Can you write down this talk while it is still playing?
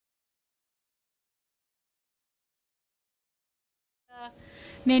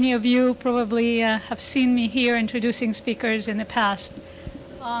Many of you probably have seen me here introducing speakers in the past.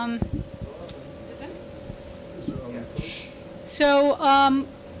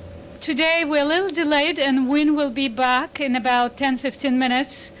 Today we're a little delayed, and Wynn will be back in about 10-15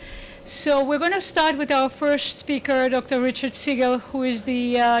 minutes. So we're going to start with our first speaker, Dr. Richard Siegel, who is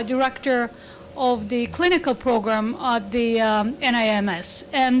the director of the clinical program at the NIMS.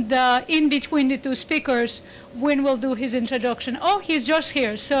 And in between the two speakers, Wynn will do his introduction. Oh, he's just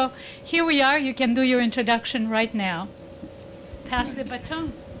here. So here we are. You can do your introduction right now. Pass the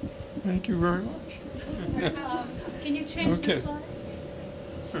baton. Thank you very much. Can you change the slide?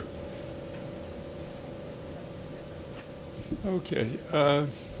 Sure. Okay.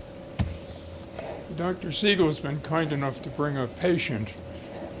 Dr. Siegel's been kind enough to bring a patient,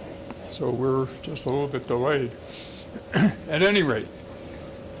 so we're just a little bit delayed. At any rate,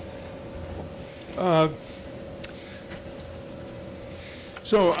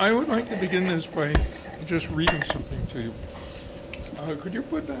 so I would like to begin this by just reading something to you. Could you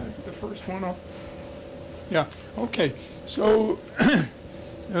put the first one up? Yeah, okay. So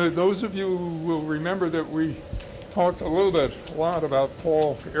those of you who will remember that we talked a lot about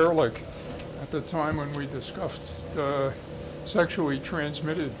Paul Ehrlich at the time when we discussed sexually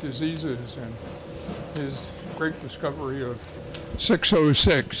transmitted diseases and his great discovery of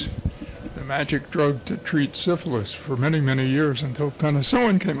 606, the magic drug to treat syphilis, for many, many years until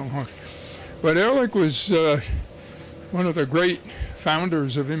penicillin came along. But Ehrlich was one of the great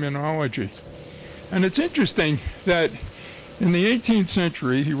founders of immunology. And it's interesting that in the 18th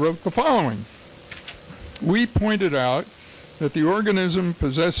century, he wrote the following. We pointed out that the organism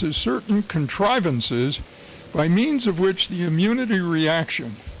possesses certain contrivances by means of which the immunity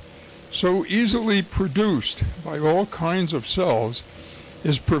reaction, so easily produced by all kinds of cells,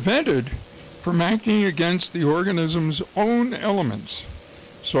 is prevented from acting against the organism's own elements,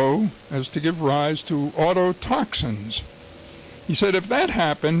 so as to give rise to autotoxins. He said if that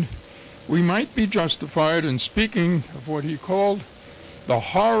happened, we might be justified in speaking of what he called the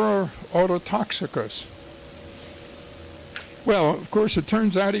horror autotoxicus. Well, of course, it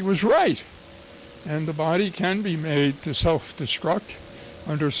turns out he was right, and the body can be made to self-destruct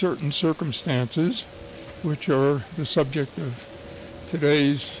under certain circumstances, which are the subject of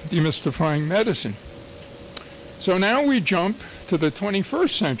today's demystifying medicine. So now we jump to the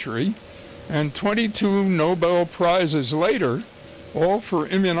 21st century, and 22 Nobel Prizes later, all for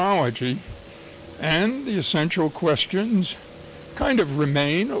immunology, and the essential questions kind of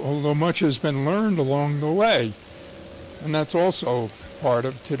remain, although much has been learned along the way. And that's also part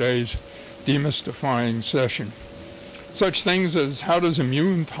of today's demystifying session. Such things as, how does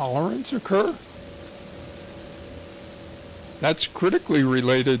immune tolerance occur? That's critically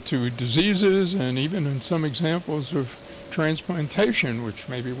related to diseases and even in some examples of transplantation, which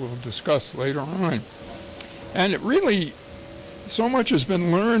maybe we'll discuss later on. And it really, so much has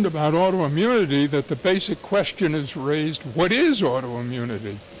been learned about autoimmunity that the basic question is raised, what is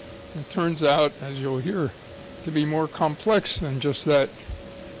autoimmunity? It turns out, as you'll hear, to be more complex than just that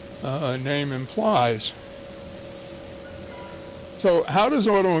name implies. So how does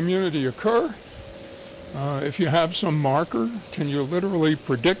autoimmunity occur? If you have some marker, can you literally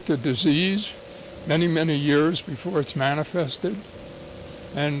predict a disease many, many years before it's manifested?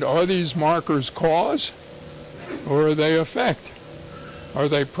 And are these markers cause, or are they effect? Are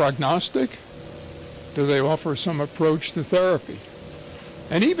they prognostic? Do they offer some approach to therapy?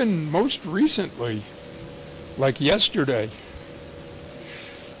 And even most recently, like yesterday,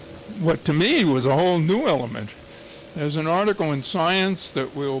 what to me was a whole new element. There's an article in Science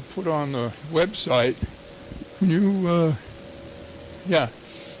that we'll put on the website. Can you, yeah.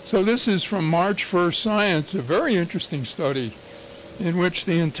 So this is from March 1st Science, a very interesting study in which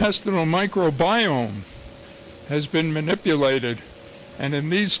the intestinal microbiome has been manipulated. And in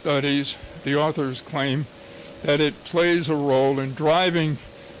these studies, the authors claim that it plays a role in driving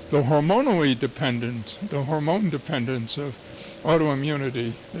the hormone dependence of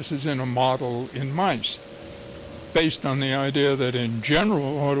autoimmunity. This is in a model in mice, based on the idea that in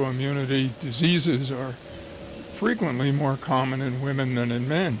general autoimmunity diseases are frequently more common in women than in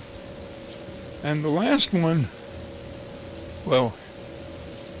men. And the last one, well,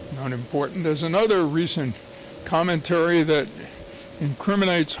 not important, there's another recent commentary that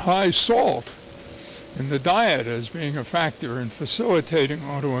incriminates high salt in the diet as being a factor in facilitating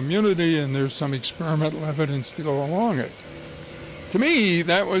autoimmunity, and there's some experimental evidence to go along it. To me,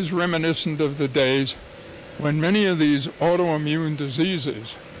 that was reminiscent of the days when many of these autoimmune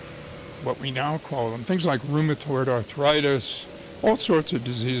diseases, what we now call them, things like rheumatoid arthritis, all sorts of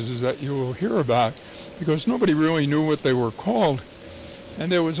diseases that you will hear about, because nobody really knew what they were called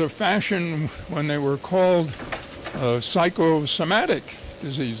And there was a fashion when they were called psychosomatic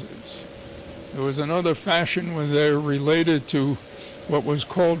diseases. There was another fashion when they were related to what was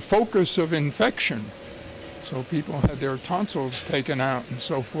called focus of infection. So people had their tonsils taken out and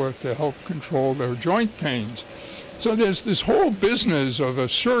so forth to help control their joint pains. So there's this whole business of a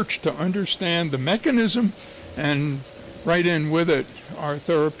search to understand the mechanism, and right in with it are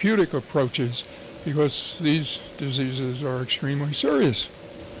therapeutic approaches, because these diseases are extremely serious.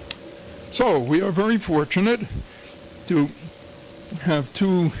 So we are very fortunate to have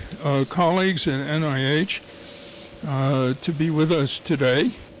two colleagues at NIH to be with us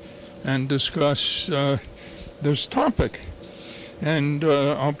today and discuss this topic. And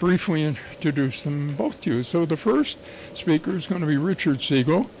I'll briefly introduce them both to you. So the first speaker is going to be Richard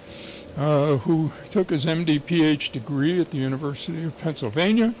Siegel, who took his MD PhD degree at the University of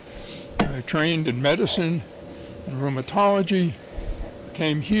Pennsylvania, trained in medicine and rheumatology,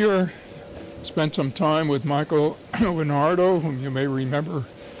 came here, spent some time with Michael Lenardo, whom you may remember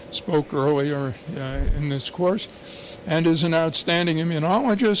spoke earlier in this course, and is an outstanding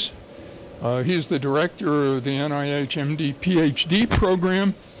immunologist. He's the director of the NIH MD PhD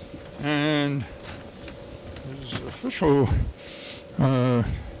program, and his official, well,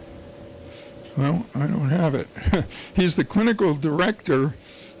 I don't have it. He's the clinical director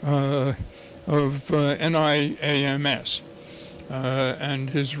of NIAMS, and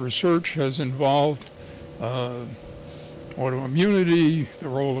his research has involved autoimmunity, the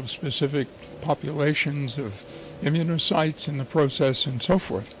role of specific populations of immunocytes in the process, and so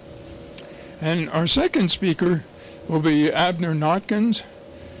forth. And our second speaker will be Abner Notkins,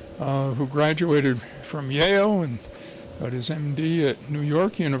 who graduated from Yale and got his MD at New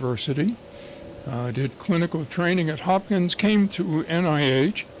York University, did clinical training at Hopkins, came to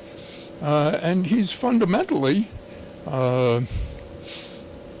NIH, and he's fundamentally a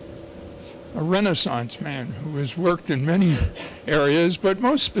Renaissance man who has worked in many areas, but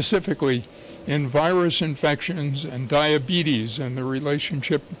most specifically in virus infections and diabetes and the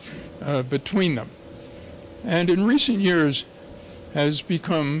relationship between them. And in recent years has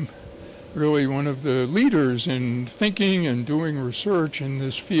become really one of the leaders in thinking and doing research in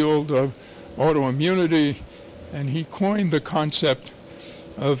this field of autoimmunity, and he coined the concept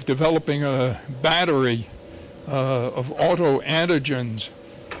of developing a battery of autoantigens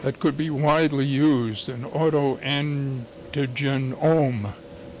that could be widely used, an autoantigenome,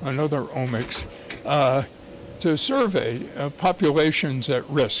 another omics, to survey populations at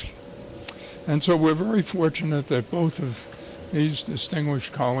risk. And so we're very fortunate that both of these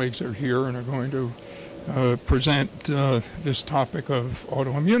distinguished colleagues are here and are going to present this topic of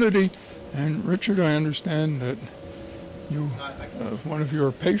autoimmunity. And Richard, I understand that you, one of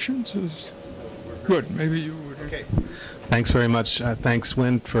your patients is good. Maybe you would. Okay. Thanks very much. Thanks,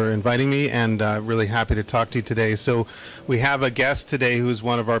 Wynn, for inviting me, and really happy to talk to you today. So we have a guest today who's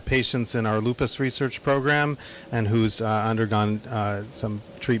one of our patients in our lupus research program and who's undergone some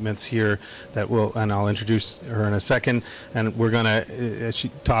treatments here that will, and I'll introduce her in a second. And we're going to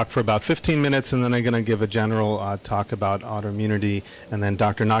talk for about 15 minutes, and then I'm going to give a general talk about autoimmunity. And then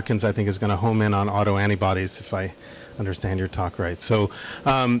Dr. Notkins, I think, is going to home in on autoantibodies, if I understand your talk right. So,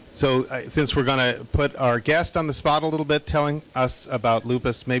 since we're going to put our guest on the spot a little bit, telling us about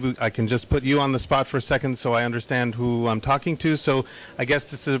lupus, maybe I can just put you on the spot for a second so I understand who I'm talking to. So I guess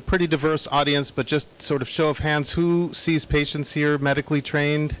this is a pretty diverse audience, but just sort of show of hands, who sees patients here medically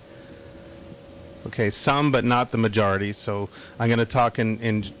trained? Okay, some, but not the majority. So I'm going to talk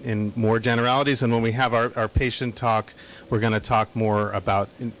in more generalities, and when we have our patient talk, we're going to talk more about,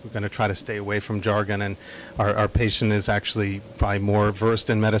 we're going to try to stay away from jargon, and our patient is actually probably more versed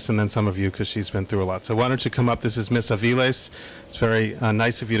in medicine than some of you because she's been through a lot. So why don't you come up? This is Miss Aviles. It's very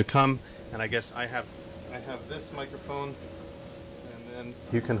nice of you to come, and I guess I have this microphone, and then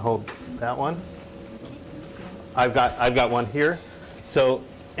you can hold that one. I've got one here. So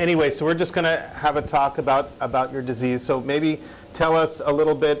anyway, so we're just going to have a talk about your disease. So maybe tell us a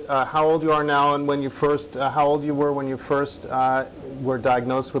little bit how old you are now, and when you first, how old you were when you first were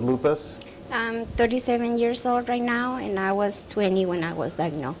diagnosed with lupus. I'm 37 years old right now, and I was 20 when I was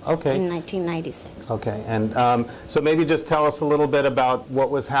diagnosed in 1996. Okay, and so maybe just tell us a little bit about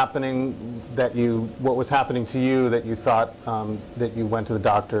what was happening to you that you thought that you went to the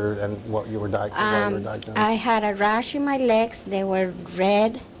doctor, and what you were diagnosed. I had a rash in my legs. They were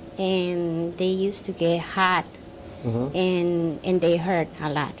red, and they used to get hot, and they hurt a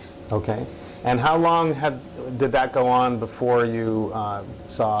lot. Okay. And how long did that go on before you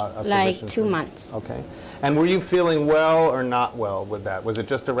saw a physician? Like 2 months. Okay. And were you feeling well or not well with that? Was it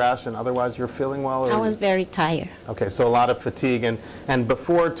just a rash and otherwise you're feeling well? Or I was very tired. Okay, so a lot of fatigue. And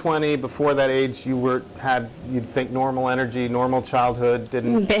before 20, before that age, you'd think normal energy, normal childhood,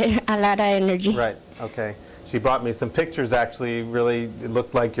 didn't? A lot of energy. Right, okay. She brought me some pictures, actually. Really, it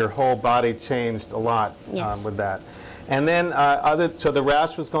looked like your whole body changed a lot with that. And then, so the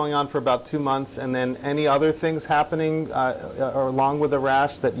rash was going on for about 2 months, and then any other things happening along with the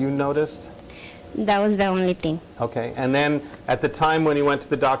rash that you noticed? That was the only thing. Okay, and then at the time when you went to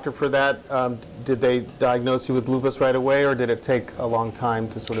the doctor for that, did they diagnose you with lupus right away, or did it take a long time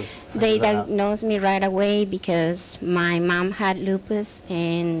to sort of They diagnosed me right away because my mom had lupus,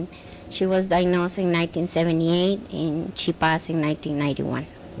 and she was diagnosed in 1978, and she passed in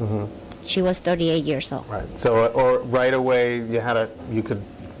 1991. She was 38 years old. Right. So, or right away,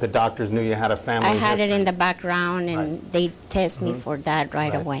 the doctors knew you had a family I had history. it in the background, and they tested me for that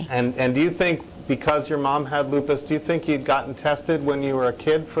right away. And do you think, because your mom had lupus, do you think you'd gotten tested when you were a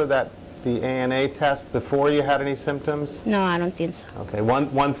kid for the ANA test before you had any symptoms? No, I don't think so. Okay.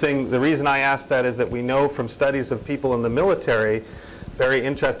 One thing, the reason I asked that is that we know from studies of people in the military, very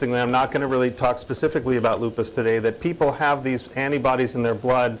interestingly, I'm not going to really talk specifically about lupus today, that people have these antibodies in their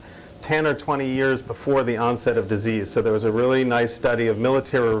blood 10 or 20 years before the onset of disease. So there was a really nice study of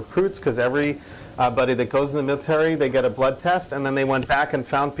military recruits, because everybody that goes in the military, they get a blood test, and then they went back and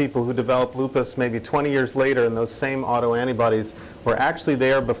found people who developed lupus maybe 20 years later, and those same autoantibodies were actually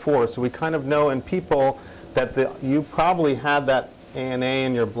there before. So we kind of know in people that you probably had that ANA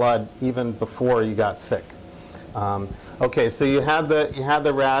in your blood even before you got sick. Okay, so you had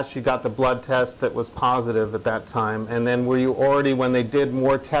the rash, you got the blood test that was positive at that time, and then were you already, when they did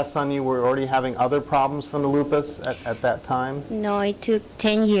more tests on you, were you already having other problems from the lupus at that time? No, it took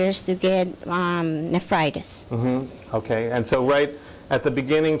 10 years to get nephritis. Okay, and so right at the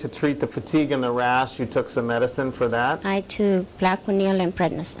beginning to treat the fatigue and the rash, you took some medicine for that? I took Plaquenil and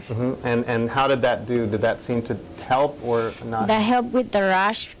prednisone. And how did that do? Did that seem to help or not? That helped with the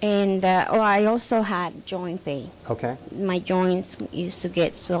rash, and I also had joint pain. Okay. My joints used to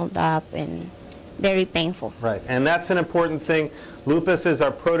get swelled up and very painful. Right, and that's an important thing. Lupus is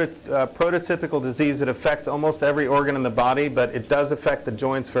our prototypical disease. It affects almost every organ in the body, but it does affect the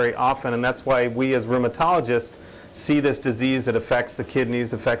joints very often, and that's why we as rheumatologists see this disease. It affects the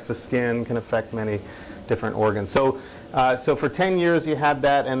kidneys, affects the skin, can affect many different organs. So for 10 years you had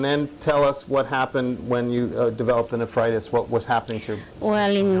that, and then tell us what happened when you developed the nephritis. What was happening to you?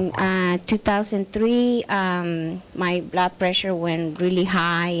 Well, in 2003, my blood pressure went really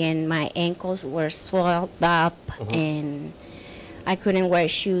high, and my ankles were swelled up, and I couldn't wear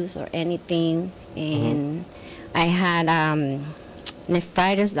shoes or anything, and I had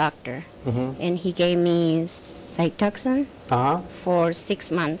nephritis doctor, and he gave me Cytoxan for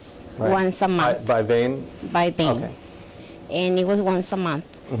 6 months, once a month. By vein? By vein. Okay. And it was once a month.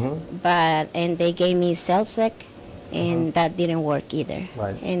 And they gave me Celsec, and that didn't work either.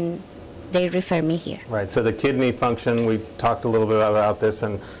 Right. And they referred me here. Right, so the kidney function, we've talked a little bit about this,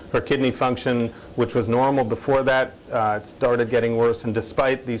 and her kidney function, which was normal before that, started getting worse, and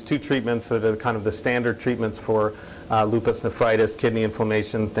despite these two treatments that are kind of the standard treatments for lupus nephritis, kidney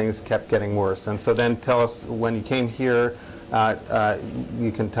inflammation, things kept getting worse. And so then tell us, when you came here,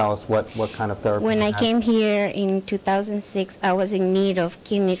 you can tell us what kind of therapy. When I came here in 2006, I was in need of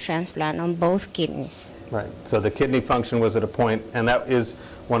kidney transplant on both kidneys. Right, so the kidney function was at a point, and that is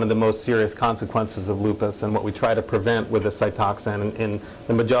one of the most serious consequences of lupus, and what we try to prevent with the Cytoxan. In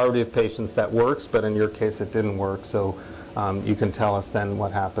the majority of patients that works, but in your case it didn't work. So you can tell us then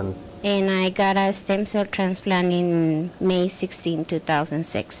what happened. And I got a stem cell transplant in May 16,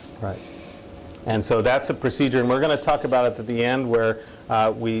 2006. Right. And so that's a procedure, and we're going to talk about it at the end, where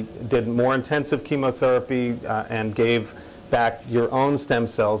we did more intensive chemotherapy and gave back your own stem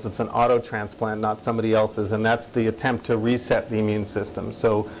cells. It's an auto transplant, not somebody else's, and that's the attempt to reset the immune system.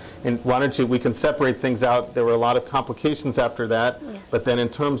 So why don't we can separate things out. There were a lot of complications after that, but then in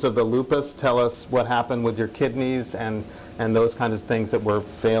terms of the lupus, tell us what happened with your kidneys and those kinds of things that were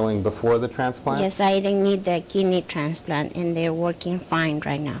failing before the transplant. Yes, I didn't need the kidney transplant, and they're working fine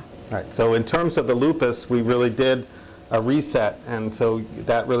right now. Right, so in terms of the lupus, we really did a reset, and so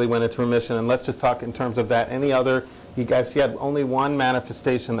that really went into remission. And let's just talk in terms of that. Any other, you guys, you had only one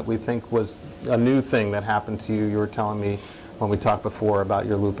manifestation that we think was a new thing that happened to you. You were telling me when we talked before about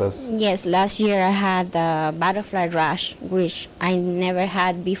your lupus. Yes, last year I had the butterfly rash, which I never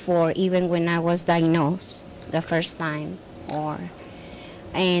had before, even when I was diagnosed the first time,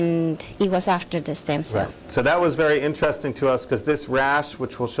 and it was after the stem cell. Right. So that was very interesting to us, because this rash,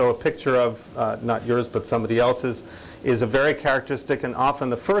 which we'll show a picture of, not yours but somebody else's, is a very characteristic and often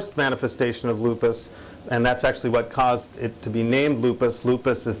the first manifestation of lupus. and that's actually what caused it to be named lupus.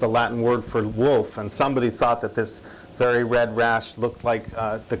 Lupus is the Latin word for wolf, and somebody thought that this very red rash looked like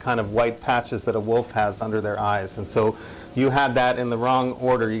the kind of white patches that a wolf has under their eyes. And so you had that in the wrong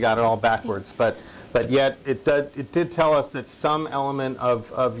order. You got it all backwards. But yet it did tell us that some element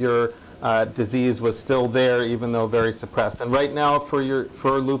of your disease was still there, even though very suppressed. And right now for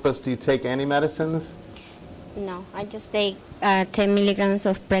lupus, do you take any medicines? No, I just take 10 milligrams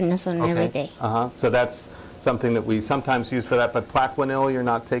of prednisone every day. So that's something that we sometimes use for that. But Plaquenil you're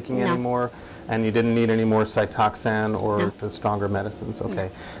not taking anymore, and you didn't need any more Cytoxan or the stronger medicines. Okay.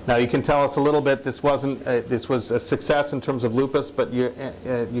 Now you can tell us a little bit. This wasn't. This was a success in terms of lupus, but you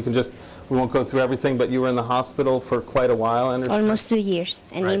can just. We won't go through everything, but you were in the hospital for quite a while. Almost 2 years,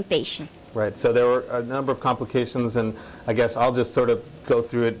 and inpatient. Right. So there were a number of complications, and I guess I'll just sort of go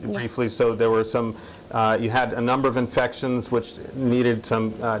through it briefly. So there were some. You had a number of infections which needed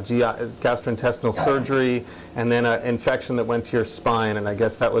some gastrointestinal surgery, and then an infection that went to your spine, and I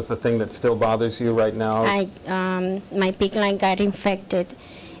guess that was the thing that still bothers you right now. My pig line got infected,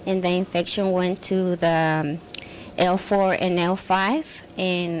 and the infection went to the L4 and L5,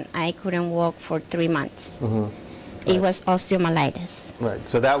 and I couldn't walk for 3 months. It was osteomyelitis. Right.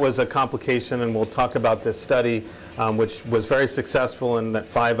 So that was a complication, and we'll talk about this study, which was very successful in that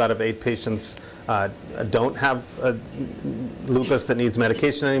 5 out of 8 patients don't have lupus that needs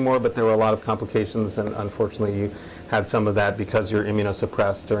medication anymore, but there were a lot of complications, and unfortunately you had some of that because you're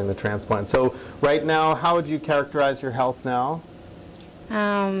immunosuppressed during the transplant. So right now, how would you characterize your health now?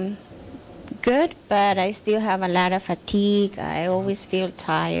 Good, but I still have a lot of fatigue. I always feel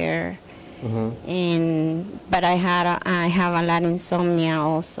tired. But I have a lot of insomnia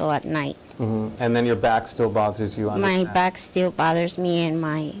also at night. And then your back still bothers you? My back still bothers me, and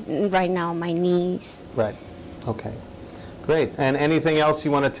right now my knees. Right. Okay. Great. And anything else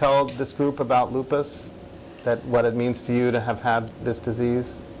you want to tell this group about lupus? What it means to you to have had this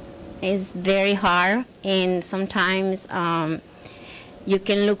disease? It's very hard, and sometimes you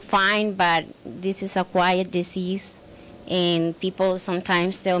can look fine, but this is a quiet disease. And people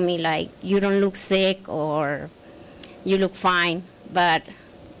sometimes tell me, like, you don't look sick or you look fine. But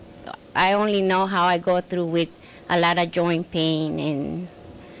I only know how I go through with a lot of joint pain. And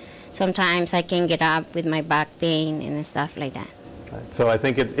sometimes I can't get up with my back pain and stuff like that. Right. So I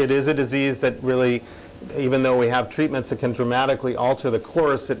think it is a disease that really, even though we have treatments that can dramatically alter the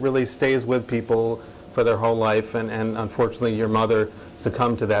course, it really stays with people for their whole life. And unfortunately, your mother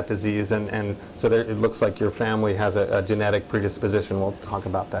succumb to that disease, and so it looks like your family has a genetic predisposition. We'll talk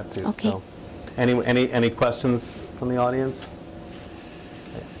about that too. Okay. So, any questions from the audience?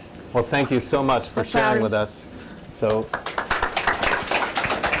 Okay. Well, thank you so much for sharing with us. So.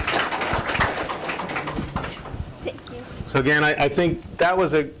 Thank you. So again, I think that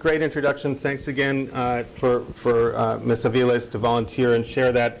was a great introduction. Thanks again for Ms. Aviles to volunteer and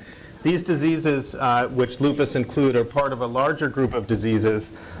share that. These diseases, which lupus include, are part of a larger group of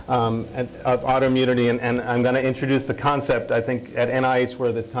diseases of autoimmunity, and I'm going to introduce the concept. I think at NIH,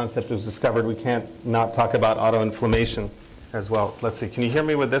 where this concept was discovered, we can't not talk about autoinflammation as well. Let's see, can you hear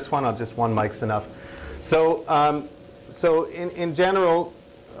me with this one? Just one mic's enough. So in general,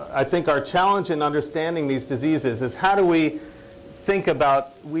 I think our challenge in understanding these diseases is how do we think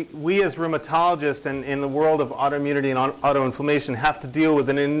about, we as rheumatologists and in the world of autoimmunity and autoinflammation have to deal with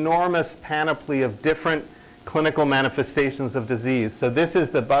an enormous panoply of different clinical manifestations of disease. So this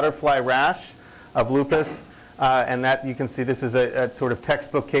is the butterfly rash of lupus, and that you can see this is a sort of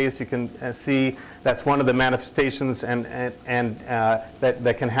textbook case. You can see that's one of the manifestations and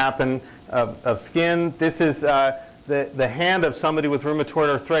that can happen of skin. This is the hand of somebody with rheumatoid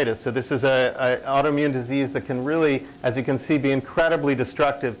arthritis. So this is an autoimmune disease that can really, as you can see, be incredibly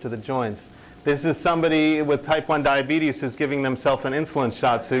destructive to the joints. This is somebody with type 1 diabetes who's giving themselves an insulin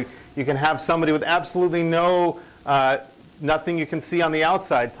shot. So you can have somebody with absolutely nothing you can see on the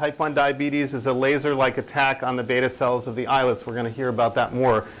outside. Type 1 diabetes is a laser-like attack on the beta cells of the islets. We're going to hear about that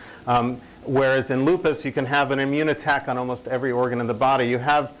more. Whereas in lupus, you can have an immune attack on almost every organ in the body. You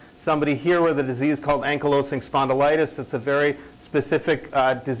have somebody here with a disease called ankylosing spondylitis. It's a very specific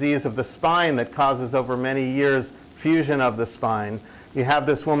disease of the spine that causes over many years fusion of the spine. You have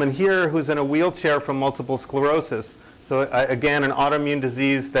this woman here who's in a wheelchair from multiple sclerosis. So again, an autoimmune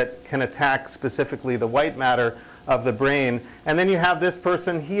disease that can attack specifically the white matter of the brain. And then you have this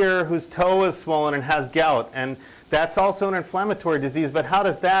person here whose toe is swollen and has gout. And that's also an inflammatory disease. But how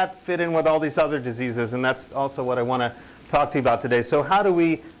does that fit in with all these other diseases? And that's also what I want to talk to you about today. So what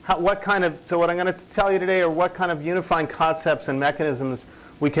I'm going to tell you today are what kind of unifying concepts and mechanisms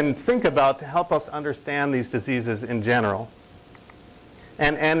we can think about to help us understand these diseases in general.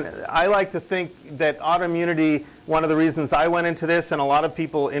 And I like to think that autoimmunity, one of the reasons I went into this, and a lot of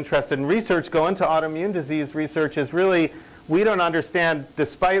people interested in research go into autoimmune disease research, is really we don't understand,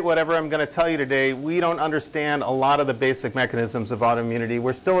 despite whatever I'm going to tell you today, we don't understand a lot of the basic mechanisms of autoimmunity.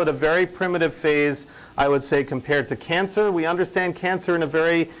 We're still at a very primitive phase, I would say, compared to cancer. We understand cancer in a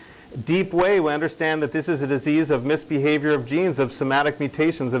very deep way. We understand that this is a disease of misbehavior of genes, of somatic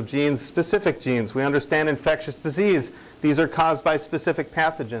mutations of genes, specific genes. We understand infectious disease. These are caused by specific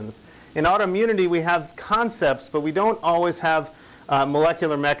pathogens. In autoimmunity, we have concepts, but we don't always have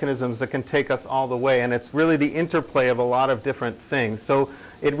molecular mechanisms that can take us all the way. And it's really the interplay of a lot of different things. So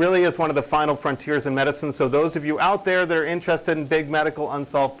it really is one of the final frontiers in medicine. So those of you out there that are interested in big medical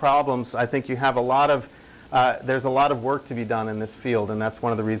unsolved problems, I think you have a lot of there's a lot of work to be done in this field, and that's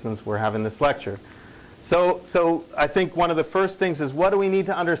one of the reasons we're having this lecture. So I think one of the first things is, what do we need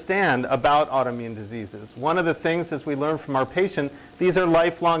to understand about autoimmune diseases? One of the things, as we learn from our patient, these are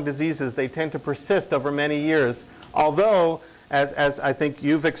lifelong diseases. They tend to persist over many years. Although, as I think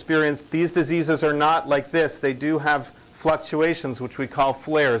you've experienced, these diseases are not like this. They do have fluctuations, which we call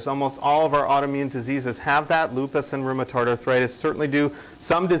flares. Almost all of our autoimmune diseases have that. Lupus and rheumatoid arthritis certainly do.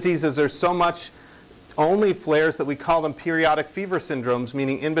 Some diseases are so much only flares that we call them periodic fever syndromes,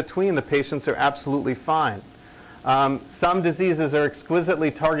 meaning in between the patients are absolutely fine. Some diseases are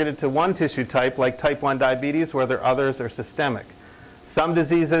exquisitely targeted to one tissue type, like type 1 diabetes, where there others are systemic. Some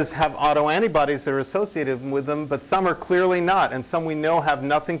diseases have autoantibodies that are associated with them, but some are clearly not, and some we know have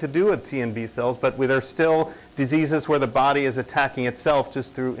nothing to do with T and B cells, but they're still diseases where the body is attacking itself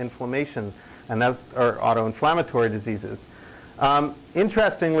just through inflammation, and those are autoinflammatory diseases.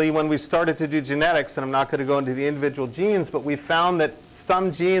 Interestingly, when we started to do genetics, and I'm not going to go into the individual genes, but we found that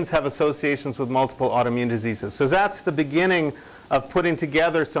some genes have associations with multiple autoimmune diseases. So that's the beginning of putting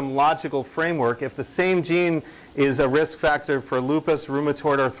together some logical framework. If the same gene is a risk factor for lupus,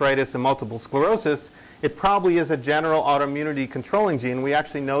 rheumatoid arthritis, and multiple sclerosis, it probably is a general autoimmunity controlling gene. We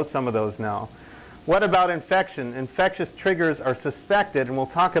actually know some of those now. What about infection? Infectious triggers are suspected, and we'll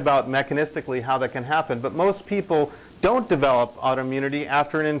talk about mechanistically how that can happen, but most people don't develop autoimmunity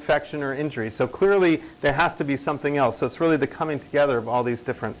after an infection or injury. So clearly there has to be something else. So it's really the coming together of all these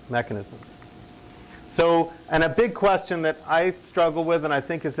different mechanisms. So, and a big question that I struggle with and I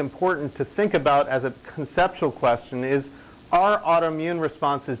think is important to think about as a conceptual question is, are autoimmune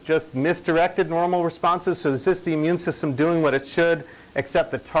responses just misdirected normal responses? So is this the immune system doing what it should,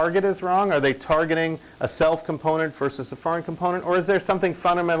 except the target is wrong? Are they targeting a self component versus a foreign component? Or is there something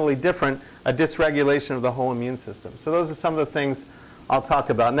fundamentally different, a dysregulation of the whole immune system? So those are some of the things I'll talk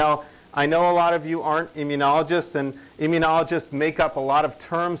about. Now, I know a lot of you aren't immunologists, and immunologists make up a lot of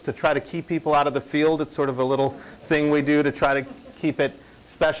terms to try to keep people out of the field. It's sort of a little thing we do to try to keep it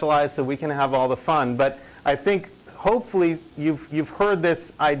specialized so we can have all the fun. But I think hopefully you've heard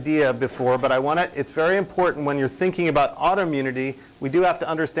this idea before, but it's very important when you're thinking about autoimmunity, we do have to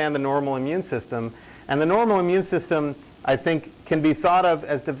understand the normal immune system. And the normal immune system, I think, can be thought of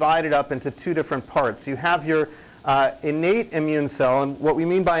as divided up into two different parts. You have your innate immune cell, and what we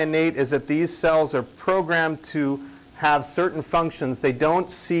mean by innate is that these cells are programmed to have certain functions. They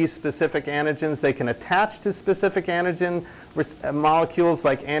don't see specific antigens. They can attach to specific antigen molecules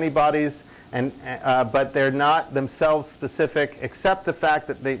like antibodies, but they're not themselves specific, except the fact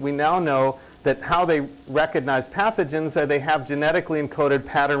that we now know that how they recognize pathogens are they have genetically encoded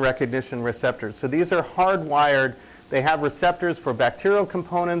pattern recognition receptors. So these are hardwired. They have receptors for bacterial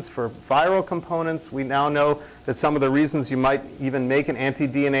components, for viral components. We now know that some of the reasons you might even make an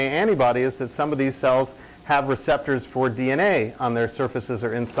anti-DNA antibody is that some of these cells have receptors for DNA on their surfaces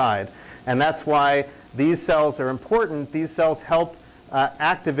or inside. And that's why these cells are important. These cells help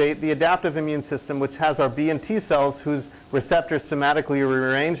activate the adaptive immune system, which has our B and T cells whose receptors somatically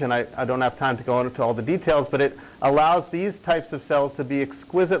rearrange, and I don't have time to go into all the details, but it allows these types of cells to be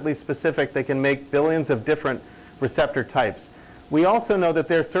exquisitely specific. They can make billions of different receptor types. We also know that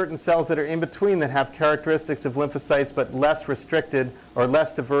there are certain cells that are in between that have characteristics of lymphocytes but less restricted or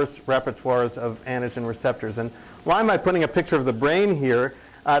less diverse repertoires of antigen receptors. And why am I putting a picture of the brain here?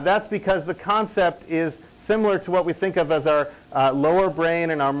 That's because the concept is similar to what we think of as our lower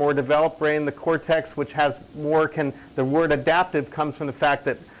brain and our more developed brain, the cortex, which has more the word adaptive comes from the fact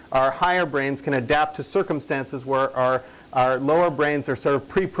that our higher brains can adapt to circumstances where our lower brains are sort of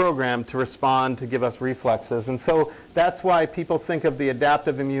pre-programmed to respond, to give us reflexes. And so that's why people think of the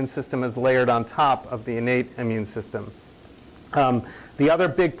adaptive immune system as layered on top of the innate immune system. The other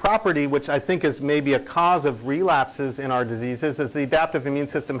big property, which I think is maybe a cause of relapses in our diseases, is the adaptive immune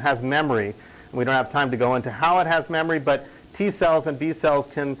system has memory. We don't have time to go into how it has memory, but T cells and B cells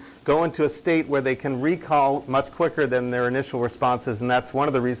can go into a state where they can recall much quicker than their initial responses, and that's one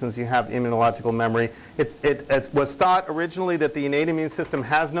of the reasons you have immunological memory. It was thought originally that the innate immune system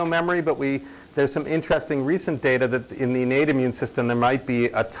has no memory, but there's some interesting recent data that in the innate immune system there might be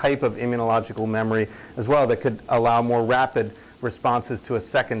a type of immunological memory as well that could allow more rapid responses to a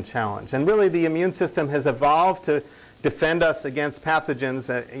second challenge. And really the immune system has evolved to defend us against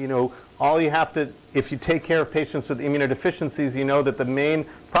pathogens. All you have to, if you take care of patients with immunodeficiencies, you know that the main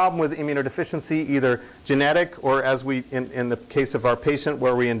problem with immunodeficiency, either genetic or as in the case of our patient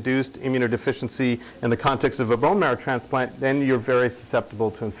where we induced immunodeficiency in the context of a bone marrow transplant, then you're very susceptible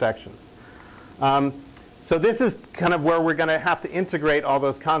to infections. So this is kind of where we're going to have to integrate all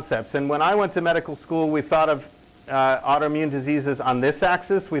those concepts. And when I went to medical school, we thought of autoimmune diseases on this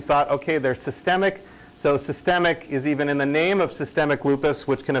axis. We thought, okay, they're systemic. So systemic is even in the name of systemic lupus,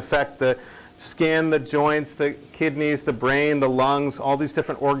 which can affect the skin, the joints, the kidneys, the brain, the lungs, all these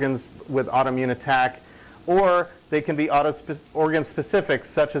different organs with autoimmune attack. Or they can be organ specific,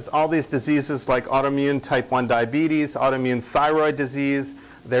 such as all these diseases like autoimmune type 1 diabetes, autoimmune thyroid disease.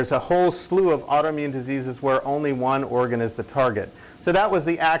 There's a whole slew of autoimmune diseases where only one organ is the target. So that was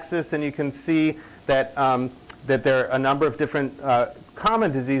the axis, and you can see that that there are a number of different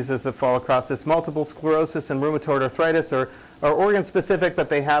common diseases that fall across this. Multiple sclerosis and rheumatoid arthritis are organ specific, but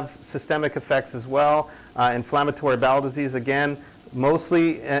they have systemic effects as well. Inflammatory bowel disease, again,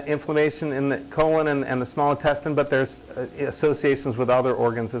 mostly inflammation in the colon and the small intestine, but there's associations with other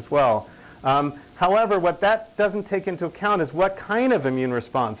organs as well. However, what that doesn't take into account is what kind of immune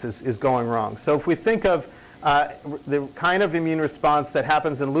response is going wrong. So if we think of the kind of immune response that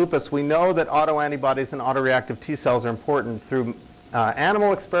happens in lupus, we know that autoantibodies and autoreactive T cells are important through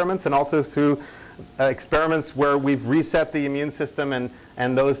animal experiments and also through experiments where we've reset the immune system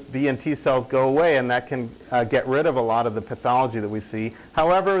and those B and T cells go away, and that can get rid of a lot of the pathology that we see.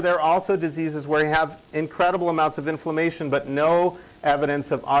 However, there are also diseases where you have incredible amounts of inflammation but no evidence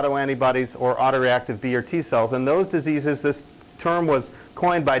of autoantibodies or autoreactive B or T cells. And those diseases, this term was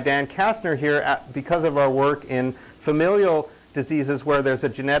coined by Dan Kastner here because of our work in familial diseases where there's a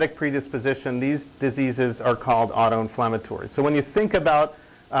genetic predisposition. These diseases are called autoinflammatory. So when you think about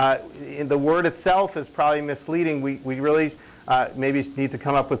the word itself is probably misleading. We really maybe need to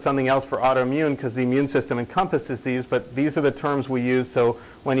come up with something else for autoimmune because the immune system encompasses these, but these are the terms we use. So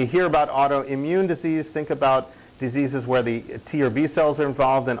when you hear about autoimmune disease, think about diseases where the T or B cells are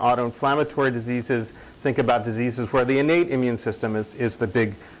involved, and autoinflammatory diseases, think about diseases where the innate immune system is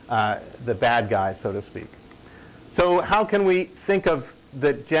the bad guy, so to speak. So how can we think of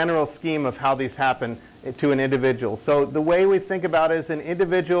the general scheme of how these happen to an individual? So the way we think about it is an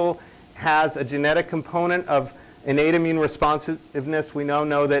individual has a genetic component of innate immune responsiveness. We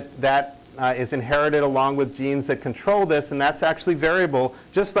know that is inherited along with genes that control this, and that's actually variable.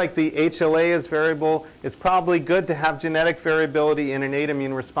 Just like the HLA is variable, it's probably good to have genetic variability in innate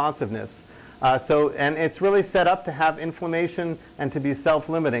immune responsiveness. And it's really set up to have inflammation and to be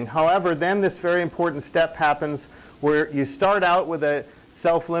self-limiting. However, then this very important step happens where you start out with a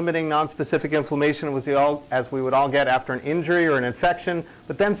self-limiting non-specific inflammation as we would all get after an injury or an infection,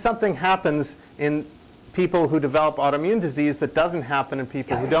 but then something happens in people who develop autoimmune disease that doesn't happen in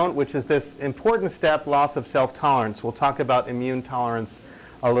people who don't, which is this important step, loss of self-tolerance. We'll talk about immune tolerance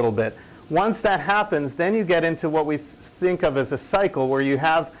a little bit. Once that happens, then you get into what we think of as a cycle where you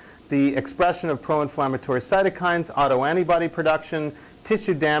have the expression of pro-inflammatory cytokines, autoantibody production,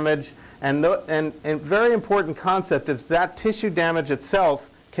 tissue damage, and very important concept is that tissue damage itself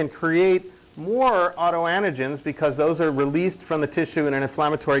can create more autoantigens because those are released from the tissue in an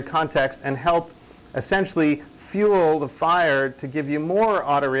inflammatory context and help essentially fuel the fire to give you more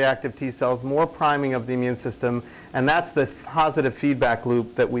autoreactive T cells, more priming of the immune system, and that's this positive feedback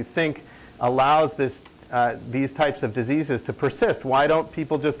loop that we think allows these types of diseases to persist. Why don't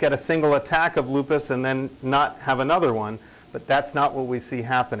people just get a single attack of lupus and then not have another one? But that's not what we see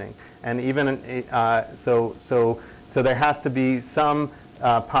happening. And even so there has to be some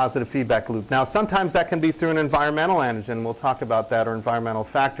positive feedback loop. Now, sometimes that can be through an environmental antigen. We'll talk about that, or environmental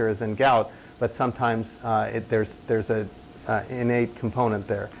factors in gout. But sometimes there's an innate component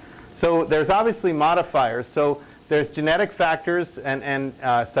there. So there's obviously modifiers. So there's genetic factors and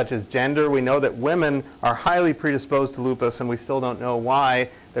such as gender. We know that women are highly predisposed to lupus, and we still don't know why.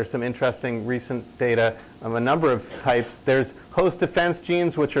 There's some interesting recent data of a number of types. There's host defense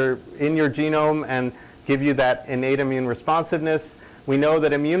genes, which are in your genome and give you that innate immune responsiveness. We know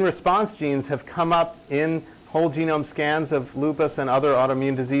that immune response genes have come up in whole genome scans of lupus and other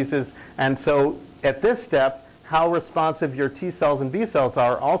autoimmune diseases. And so at this step, how responsive your T cells and B cells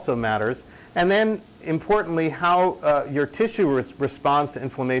are also matters. And then, importantly, how your tissue responds to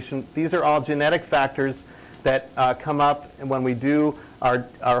inflammation. These are all genetic factors that come up when we do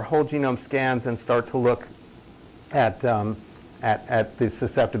our whole genome scans and start to look at the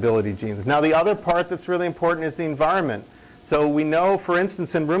susceptibility genes. Now, the other part that's really important is the environment. So we know, for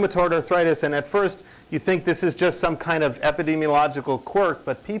instance, in rheumatoid arthritis, and at first you think this is just some kind of epidemiological quirk,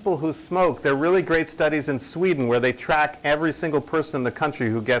 but people who smoke, there are really great studies in Sweden where they track every single person in the country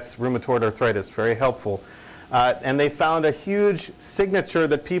who gets rheumatoid arthritis, very helpful. And they found a huge signature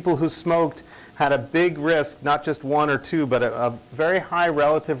that people who smoked had a big risk, not just 1 or 2, but a very high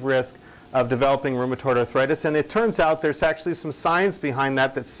relative risk of developing rheumatoid arthritis. And it turns out there's actually some science behind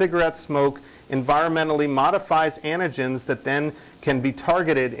that, that cigarette smoke environmentally modifies antigens that then can be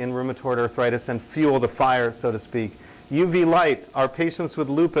targeted in rheumatoid arthritis and fuel the fire, so to speak. UV light, our patients with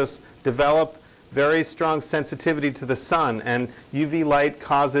lupus develop very strong sensitivity to the sun, and UV light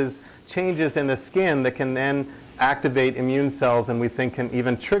causes changes in the skin that can then activate immune cells and we think can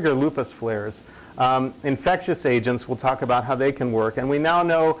even trigger lupus flares. Infectious agents, we'll talk about how they can work. And we now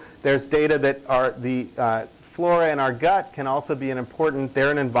know there's data that the flora in our gut can also be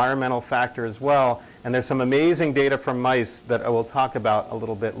they're an environmental factor as well. And there's some amazing data from mice that I will talk about a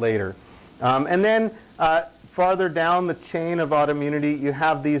little bit later. And then farther down the chain of autoimmunity, you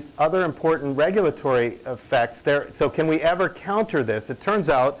have these other important regulatory effects. So can we ever counter this? It turns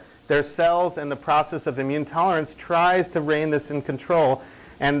out their cells and the process of immune tolerance tries to rein this in control.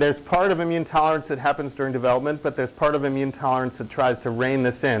 And there's part of immune tolerance that happens during development, but there's part of immune tolerance that tries to rein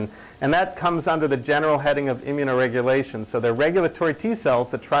this in. And that comes under the general heading of immunoregulation. So they're regulatory T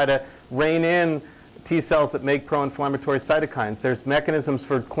cells that try to rein in T cells that make pro-inflammatory cytokines. There's mechanisms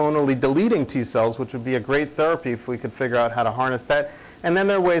for clonally deleting T cells, which would be a great therapy if we could figure out how to harness that. And then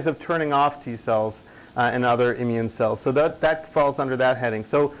there are ways of turning off T cells and other immune cells. So that falls under that heading.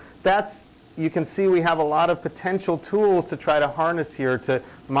 So you can see we have a lot of potential tools to try to harness here to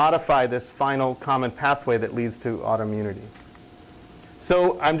modify this final common pathway that leads to autoimmunity.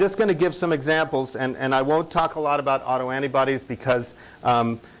 So I'm just going to give some examples, and I won't talk a lot about autoantibodies because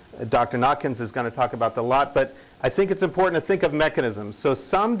Dr. Notkins is going to talk about that a lot, but I think it's important to think of mechanisms. So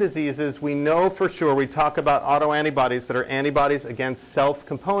some diseases we know for sure, we talk about autoantibodies that are antibodies against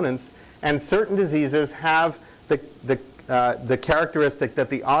self-components, and certain diseases have the characteristic that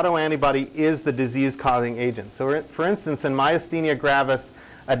the autoantibody is the disease-causing agent. So for instance, in myasthenia gravis,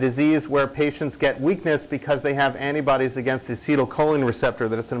 a disease where patients get weakness because they have antibodies against the acetylcholine receptor,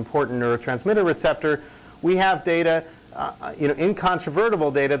 that it's an important neurotransmitter receptor, we have data,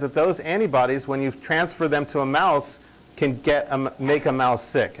 incontrovertible data, that those antibodies, when you transfer them to a mouse, can make a mouse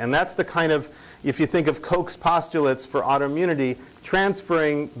sick. And that's the kind of, if you think of Koch's postulates for autoimmunity,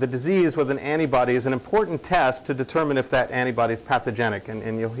 transferring the disease with an antibody is an important test to determine if that antibody is pathogenic,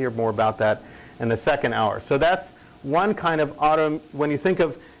 and you'll hear more about that in the second hour. So that's one kind of when you think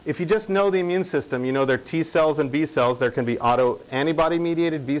of, if you just know the immune system, you know there are T cells and B cells, there can be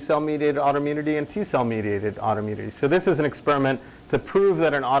autoantibody-mediated, B cell-mediated autoimmunity, and T cell-mediated autoimmunity. So this is an experiment to prove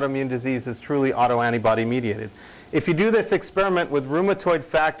that an autoimmune disease is truly autoantibody-mediated. If you do this experiment with rheumatoid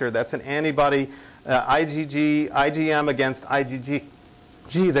factor, that's an antibody, IgM against IgG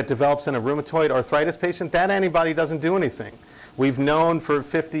that develops in a rheumatoid arthritis patient, that antibody doesn't do anything. We've known for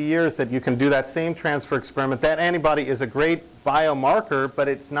 50 years that you can do that same transfer experiment. That antibody is a great biomarker, but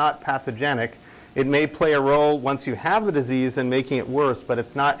it's not pathogenic. It may play a role once you have the disease in making it worse, but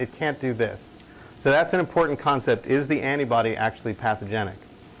it can't do this. So that's an important concept. Is the antibody actually pathogenic?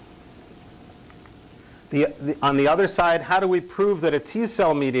 On the other side, how do we prove that a T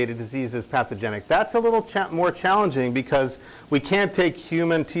cell-mediated disease is pathogenic? That's a little more challenging because we can't take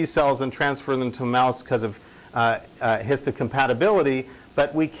human T cells and transfer them to a mouse because of histocompatibility,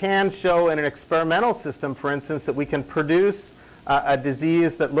 but we can show in an experimental system, for instance, that we can produce a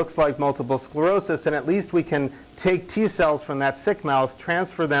disease that looks like multiple sclerosis, and at least we can take T cells from that sick mouse,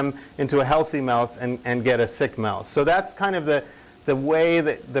 transfer them into a healthy mouse, and get a sick mouse. So that's kind of the way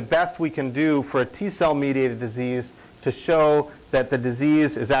that the best we can do for a T cell mediated disease to show that the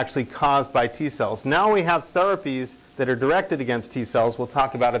disease is actually caused by T cells. Now we have therapies that are directed against T cells we'll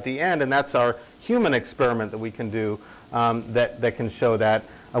talk about at the end, and that's our human experiment that we can do that can show that.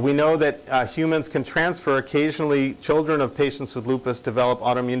 We know that humans can transfer. Occasionally, children of patients with lupus develop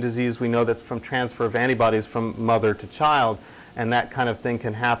autoimmune disease. We know that's from transfer of antibodies from mother to child, and that kind of thing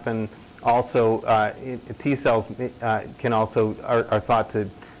can happen. Also, T cells are thought to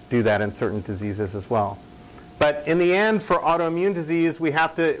do that in certain diseases as well. But in the end, for autoimmune disease, we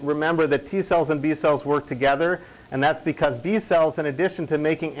have to remember that T cells and B cells work together, and that's because B cells, in addition to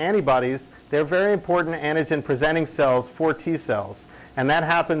making antibodies, they're very important antigen-presenting cells for T cells. And that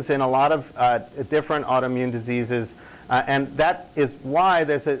happens in a lot of different autoimmune diseases. And that is why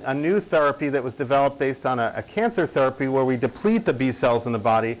there's a new therapy that was developed based on a cancer therapy where we deplete the B cells in the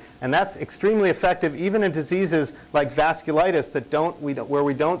body. And that's extremely effective even in diseases like vasculitis where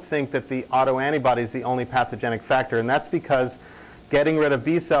we don't think that the autoantibody is the only pathogenic factor. And that's because getting rid of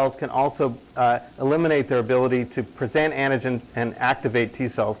B cells can also eliminate their ability to present antigen and activate T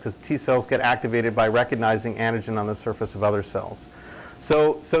cells, because T cells get activated by recognizing antigen on the surface of other cells.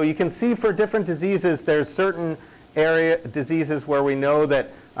 So you can see for different diseases, there's certain diseases where we know that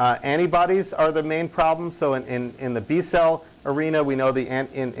antibodies are the main problem. So in the B cell arena, we know in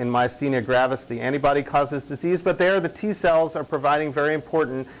myasthenia gravis, the antibody causes disease, but there the T cells are providing very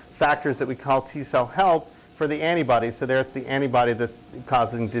important factors that we call T cell help for the antibody. So there's the antibody that's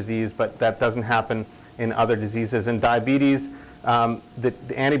causing disease, but that doesn't happen in other diseases. In diabetes, the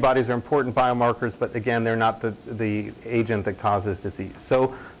antibodies are important biomarkers, but again, they're not the agent that causes disease.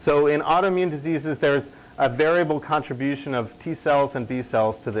 So in autoimmune diseases, there's a variable contribution of T cells and B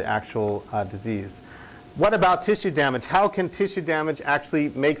cells to the actual disease. What about tissue damage? How can tissue damage actually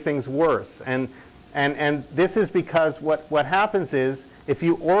make things worse? And this is because what happens is, if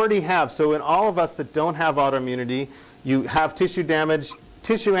you already have, so in all of us that don't have autoimmunity, you have tissue damage,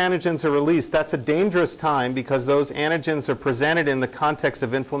 tissue antigens are released. That's a dangerous time because those antigens are presented in the context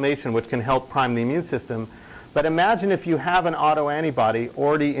of inflammation, which can help prime the immune system. But imagine if you have an autoantibody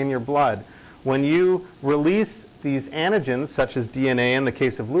already in your blood. When you release these antigens, such as DNA in the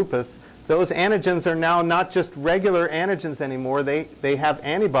case of lupus, those antigens are now not just regular antigens anymore. They have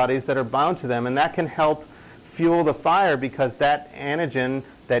antibodies that are bound to them, and that can help fuel the fire because that antigen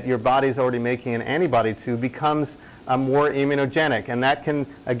that your body's already making an antibody to becomes more immunogenic, and that can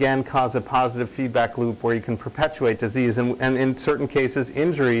again cause a positive feedback loop where you can perpetuate disease, and in certain cases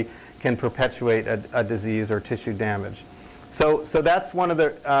injury can perpetuate a disease or tissue damage. So that's one of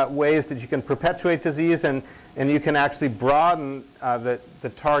the ways that you can perpetuate disease, and you can actually broaden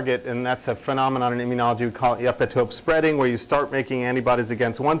the target, and that's a phenomenon in immunology we call epitope spreading, where you start making antibodies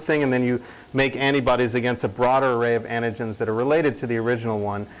against one thing and then you make antibodies against a broader array of antigens that are related to the original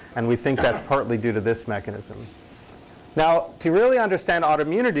one, and we think that's partly due to this mechanism. Now, to really understand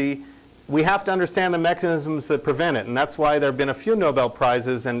autoimmunity, we have to understand the mechanisms that prevent it, and that's why there have been a few Nobel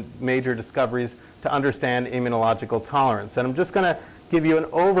Prizes and major discoveries to understand immunological tolerance. And I'm just going to give you an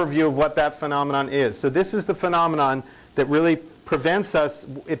overview of what that phenomenon is. So this is the phenomenon that really prevents us.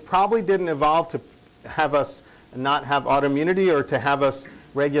 It probably didn't evolve to have us not have autoimmunity or to have us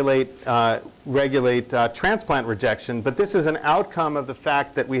regulate transplant rejection, but this is an outcome of the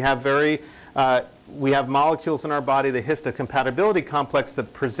fact that we have molecules in our body, the histocompatibility complex,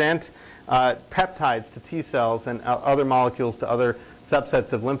 that present peptides to T cells and other molecules to other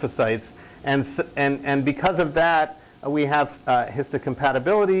subsets of lymphocytes. And because of that, we have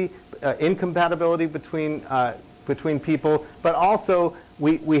histocompatibility, incompatibility between people, but also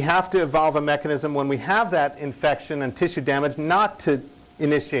we have to evolve a mechanism when we have that infection and tissue damage not to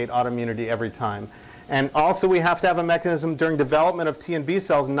initiate autoimmunity every time. And also we have to have a mechanism during development of T and B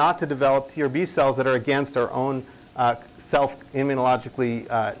cells not to develop T or B cells that are against our own immunologically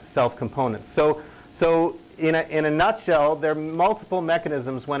self-components. So in a nutshell, there are multiple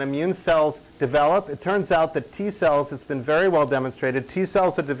mechanisms when immune cells develop. It turns out that T cells, it's been very well demonstrated, T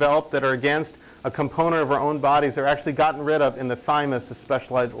cells that develop that are against a component of our own bodies are actually gotten rid of in the thymus, a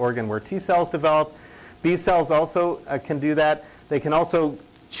specialized organ where T cells develop. B cells also can do that. They can also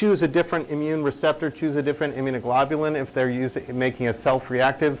choose a different immune receptor, choose a different immunoglobulin if they're making a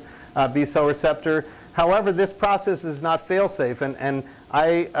self-reactive B cell receptor. However, this process is not fail-safe, and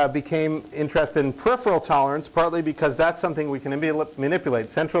I became interested in peripheral tolerance, partly because that's something we can manipulate.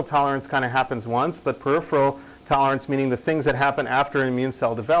 Central tolerance kind of happens once, but peripheral tolerance, meaning the things that happen after an immune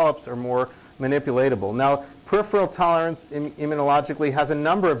cell develops, are more manipulatable. Now, peripheral tolerance immunologically has a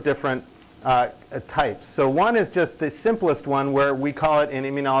number of different types. So one is just the simplest one, where we call it, in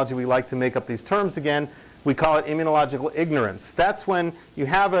immunology, we like to make up these terms again, we call it immunological ignorance. That's when you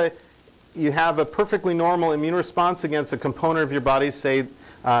have a perfectly normal immune response against a component of your body, say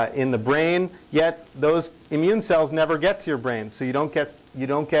in the brain, yet those immune cells never get to your brain, so you don't get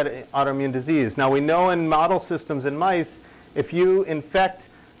autoimmune disease. Now we know in model systems in mice, if you infect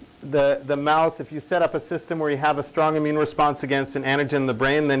the mouse, if you set up a system where you have a strong immune response against an antigen in the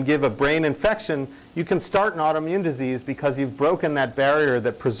brain, then give a brain infection, you can start an autoimmune disease because you've broken that barrier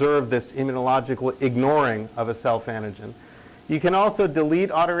that preserved this immunological ignoring of a self-antigen. You can also delete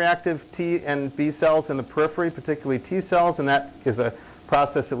autoreactive T and B cells in the periphery, particularly T cells, and that is a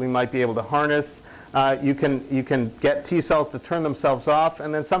process that we might be able to harness. You can get T cells to turn themselves off,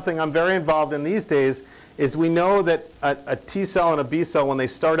 and then something I'm very involved in these days is we know that a T cell and a B cell, when they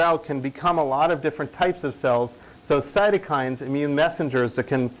start out, can become a lot of different types of cells. So cytokines, immune messengers that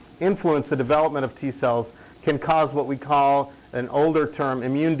can influence the development of T cells, can cause what we call an older term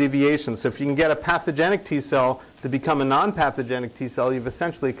immune deviation. So if you can get a pathogenic T cell to become a non-pathogenic T cell, you've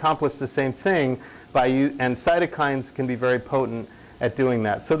essentially accomplished the same thing and cytokines can be very potent at doing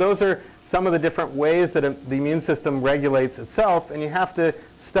that. So those are some of the different ways that the immune system regulates itself, and you have to,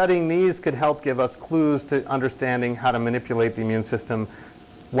 studying these could help give us clues to understanding how to manipulate the immune system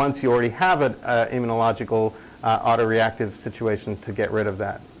once you already have an immunological autoreactive situation to get rid of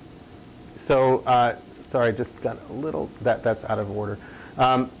that. So, sorry, just got a little, that's out of order.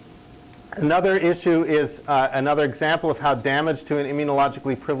 Another issue is another example of how damage to an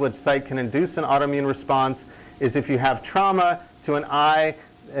immunologically privileged site can induce an autoimmune response is if you have trauma to an eye.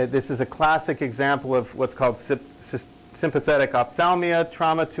 This is a classic example of what's called sympathetic ophthalmia.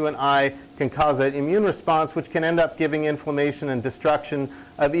 Trauma to an eye can cause an immune response, which can end up giving inflammation and destruction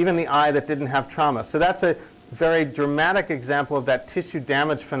of even the eye that didn't have trauma. So that's a very dramatic example of that tissue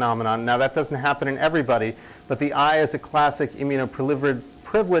damage phenomenon. Now, that doesn't happen in everybody, but the eye is a classic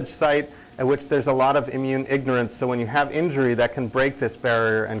immunoprivileged site at which there's a lot of immune ignorance. So when you have injury, that can break this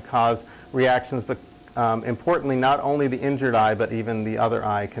barrier and cause reactions. But importantly, not only the injured eye, but even the other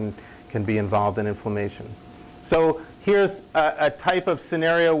eye can be involved in inflammation. So here's a type of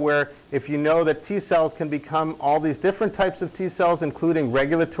scenario where if you know that T cells can become all these different types of T cells, including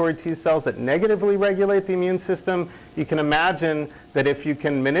regulatory T cells that negatively regulate the immune system, you can imagine that if you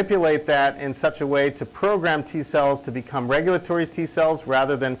can manipulate that in such a way to program T cells to become regulatory T cells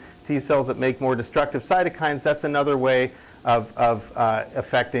rather than T cells that make more destructive cytokines, that's another way of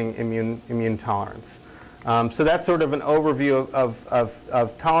affecting immune tolerance. So that's sort of an overview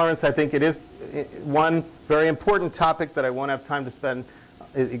of tolerance. I think it is one very important topic that I won't have time to spend.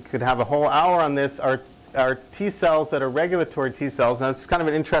 It could have a whole hour on this. Are T cells that are regulatory T cells. Now, it's kind of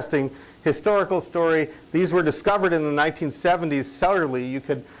an interesting historical story. These were discovered in the 1970s cellularly. You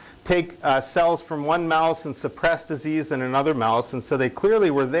could take cells from one mouse and suppress disease in another mouse, and so they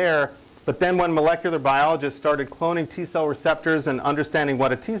clearly were there. But then when molecular biologists started cloning T cell receptors and understanding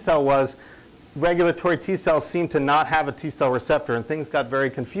what a T cell was, regulatory T cells seemed to not have a T cell receptor, and things got very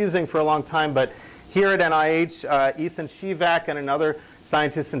confusing for a long time. But here at NIH, Ethan Shivak and another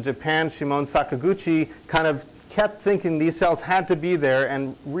scientist in Japan, Shimon Sakaguchi, kind of kept thinking these cells had to be there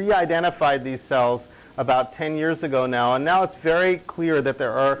and re-identified these cells about 10 years ago now. And now it's very clear that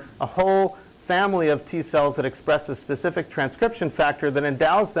there are a whole family of T cells that express a specific transcription factor that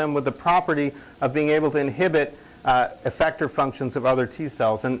endows them with the property of being able to inhibit effector functions of other T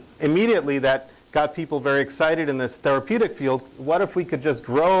cells. And immediately that got people very excited in this therapeutic field. What if we could just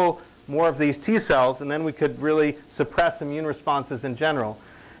grow more of these T cells, and then we could really suppress immune responses in general?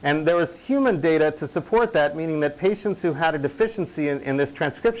 And there was human data to support that, meaning that patients who had a deficiency in this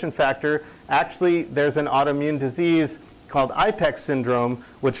transcription factor, actually there's an autoimmune disease called IPEX syndrome,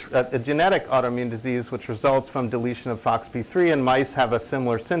 which a genetic autoimmune disease which results from deletion of FOXP3, and mice have a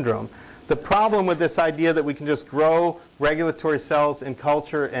similar syndrome. The problem with this idea that we can just grow regulatory cells in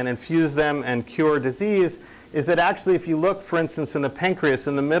culture and infuse them and cure disease is that actually if you look, for instance, in the pancreas,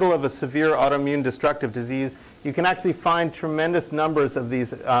 in the middle of a severe autoimmune destructive disease, you can actually find tremendous numbers of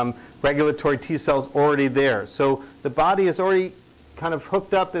these regulatory T cells already there. So the body is already kind of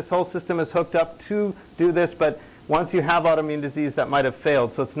hooked up, this whole system is hooked up to do this, but once you have autoimmune disease, that might have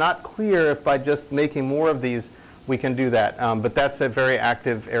failed. So it's not clear if by just making more of these, we can do that. But that's a very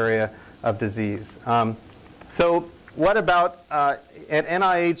active area of disease. So what about, at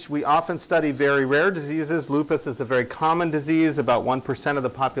NIH, we often study very rare diseases. Lupus is a very common disease. About 1% of the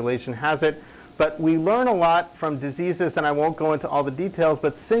population has it. But we learn a lot from diseases, and I won't go into all the details,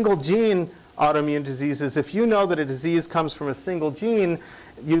 but single gene autoimmune diseases. If you know that a disease comes from a single gene,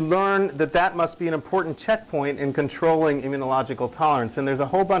 you learn that that must be an important checkpoint in controlling immunological tolerance. And there's a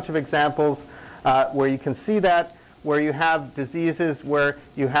whole bunch of examples where you can see that, where you have diseases where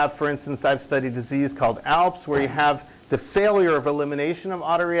you have, for instance, I've studied a disease called ALPS, where you have the failure of elimination of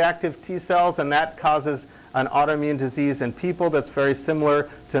autoreactive T cells, and that causes an autoimmune disease in people that's very similar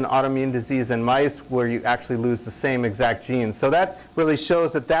to an autoimmune disease in mice, where you actually lose the same exact gene. So that really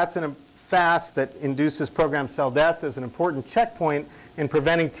shows that that's a fast that induces programmed cell death as an important checkpoint in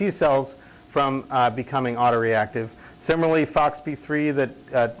preventing T cells from becoming autoreactive. Similarly, FOXP3,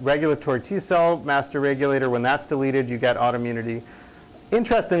 the regulatory T cell master regulator, when that's deleted, you get autoimmunity.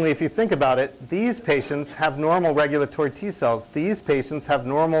 Interestingly, if you think about it, these patients have normal regulatory T cells. These patients have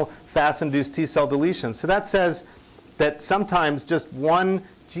normal fast-induced T cell deletion. So that says that sometimes just one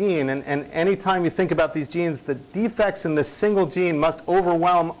gene, and anytime you think about these genes, the defects in this single gene must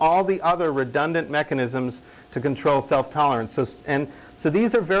overwhelm all the other redundant mechanisms to control self-tolerance. So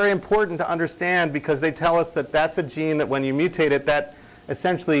these are very important to understand because they tell us that that's a gene that when you mutate it, that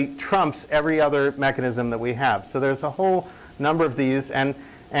essentially trumps every other mechanism that we have. So there's a whole number of these, and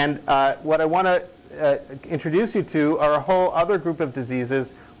what I want to introduce you to are a whole other group of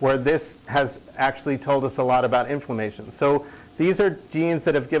diseases where this has actually told us a lot about inflammation. So these are genes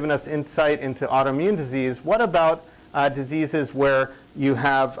that have given us insight into autoimmune disease. What about diseases where you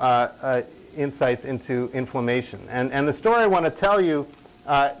have insights into inflammation? And the story I want to tell you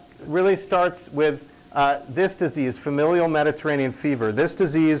really starts with this disease, familial Mediterranean fever. This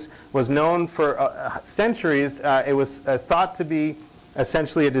disease was known for centuries. It was thought to be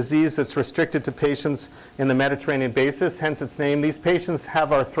essentially a disease that's restricted to patients in the Mediterranean basin, hence its name. These patients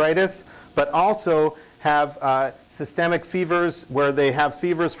have arthritis, but also have systemic fevers where they have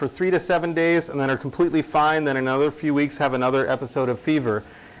fevers for 3 to 7 days and then are completely fine, then in another few weeks have another episode of fever.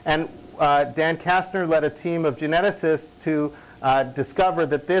 And Dan Kastner led a team of geneticists to discover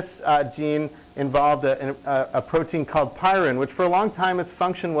that this gene involved a protein called pyrin, which for a long time its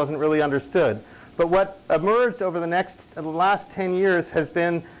function wasn't really understood. But what emerged over the last 10 years has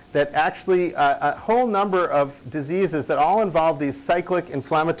been that actually a whole number of diseases that all involve these cyclic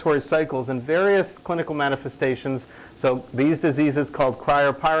inflammatory cycles and various clinical manifestations. So these diseases called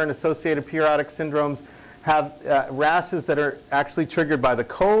cryopyrin-associated periodic syndromes have rashes that are actually triggered by the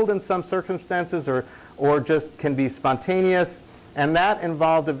cold in some circumstances or just can be spontaneous. And that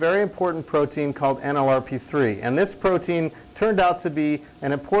involved a very important protein called NLRP3. And this protein turned out to be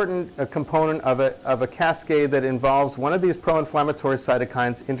an important component of a cascade that involves one of these pro-inflammatory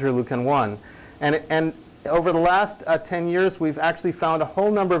cytokines, interleukin-1. And over the last 10 years, we've actually found a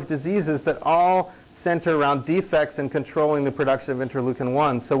whole number of diseases that all center around defects in controlling the production of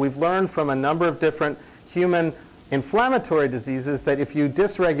interleukin-1. So we've learned from a number of different human inflammatory diseases that if you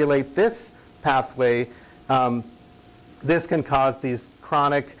dysregulate this pathway, this can cause these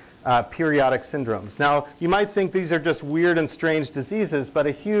chronic periodic syndromes. Now, you might think these are just weird and strange diseases, but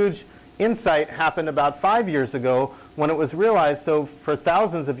a huge insight happened about 5 years ago when it was realized, so for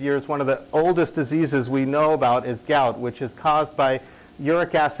thousands of years, one of the oldest diseases we know about is gout, which is caused by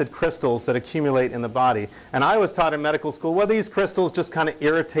uric acid crystals that accumulate in the body. And I was taught in medical school, well, these crystals just kind of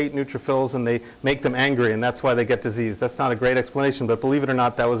irritate neutrophils and they make them angry, and that's why they get disease. That's not a great explanation, but believe it or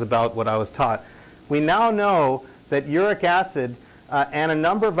not, that was about what I was taught. We now know that uric acid and a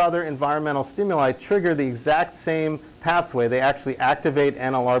number of other environmental stimuli trigger the exact same pathway. They actually activate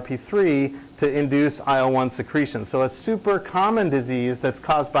NLRP3 to induce IL-1 secretion. So a super common disease that's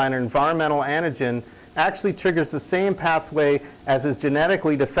caused by an environmental antigen actually triggers the same pathway as is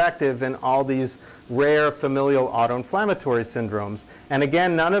genetically defective in all these rare familial autoinflammatory syndromes. And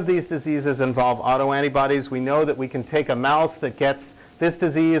again, none of these diseases involve autoantibodies. We know that we can take a mouse that gets this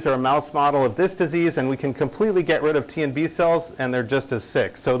disease or a mouse model of this disease, and we can completely get rid of T and B cells, and they're just as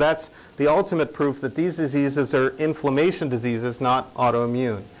sick. So that's the ultimate proof that these diseases are inflammation diseases, not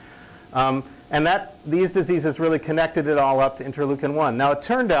autoimmune. And that these diseases really connected it all up to interleukin-1. Now, it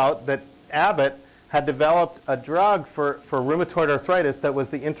turned out that Abbott had developed a drug for rheumatoid arthritis that was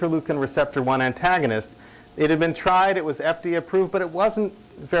the interleukin receptor 1 antagonist. It had been tried, it was FDA approved, but it wasn't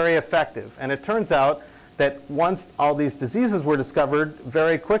very effective. And it turns out that once all these diseases were discovered,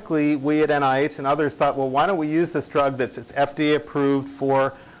 very quickly we at NIH and others thought, well, why don't we use this drug that's FDA approved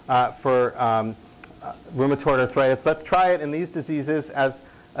for rheumatoid arthritis? Let's try it in these diseases as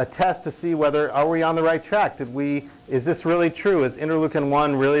a test to see whether are we on the right track. Is this really true? Is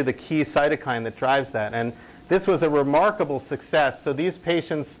interleukin-1 really the key cytokine that drives that? And this was a remarkable success. So these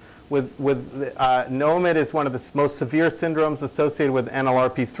patients with NOMID is one of the most severe syndromes associated with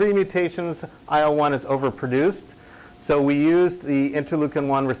NLRP3 mutations. IL-1 is overproduced. So we used the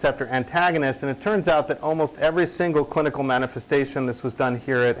interleukin-1 receptor antagonist, and it turns out that almost every single clinical manifestation, this was done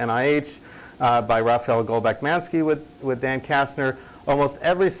here at NIH by Raphael Golbach-Mansky with Dan Kastner, almost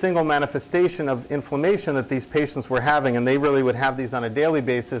every single manifestation of inflammation that these patients were having, and they really would have these on a daily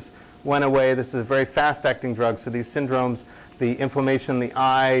basis, went away. This is a very fast-acting drug, so these syndromes, the inflammation in the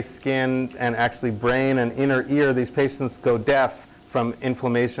eye, skin, and actually brain and inner ear, these patients go deaf from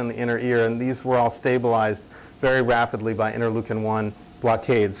inflammation in the inner ear, and these were all stabilized very rapidly by interleukin-1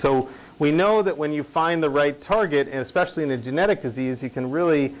 blockade. So we know that when you find the right target, and especially in a genetic disease, you can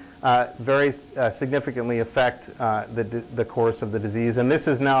really very significantly affect the course of the disease. And this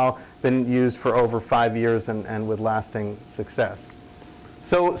has now been used for over 5 years and with lasting success.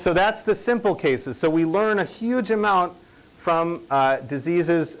 So that's the simple cases. So we learn a huge amount from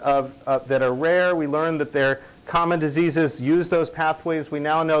diseases that are rare. We learn that they're common diseases use those pathways. We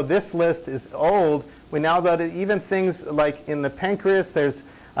now know this list is old. We now know that even things like in the pancreas, there's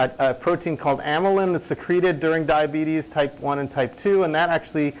a protein called amylin that's secreted during diabetes type 1 and type 2, and that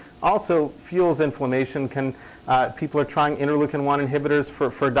actually also fuels inflammation. People are trying interleukin-1 inhibitors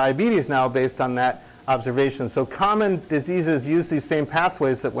for diabetes now based on that observation. So common diseases use these same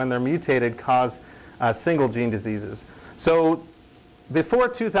pathways that when they're mutated cause single gene diseases. So before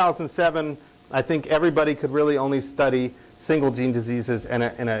 2007, I think everybody could really only study single gene diseases in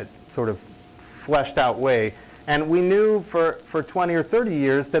a sort of fleshed out way. And we knew for 20 or 30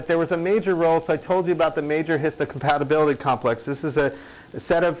 years that there was a major role. So I told you about the major histocompatibility complex. This is a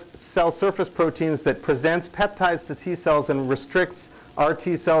set of cell surface proteins that presents peptides to T cells and restricts our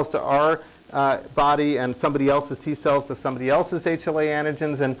T cells to our body and somebody else's T cells to somebody else's HLA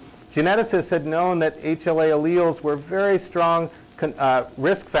antigens. And geneticists had known that HLA alleles were very strong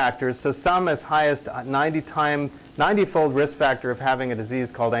risk factors, so some as high as 90-fold risk factor of having a disease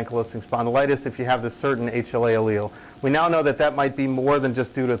called ankylosing spondylitis if you have this certain HLA allele. We now know that that might be more than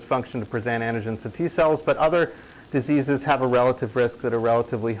just due to its function to present antigens to T cells, but other diseases have a relative risk that are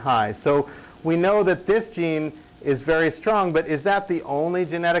relatively high. So we know that this gene is very strong, but is that the only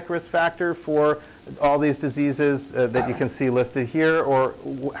genetic risk factor for all these diseases that you can see listed here, or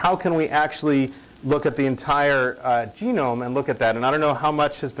how can we actually look at the entire genome and look at that? And I don't know how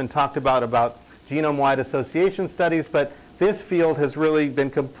much has been talked about genome-wide association studies, but this field has really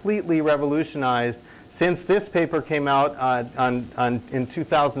been completely revolutionized since this paper came out in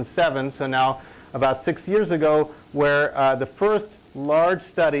 2007, so now about 6 years ago, where the first large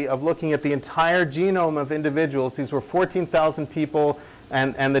study of looking at the entire genome of individuals, these were 14,000 people,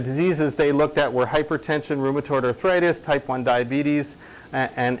 and the diseases they looked at were hypertension, rheumatoid arthritis, type 1 diabetes,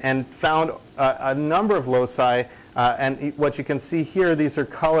 and found a number of loci. And what you can see here, these are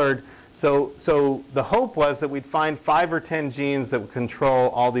colored. So the hope was that we'd find 5 or 10 genes that would control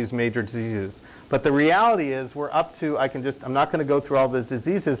all these major diseases. But the reality is we're up to, I'm not going to go through all the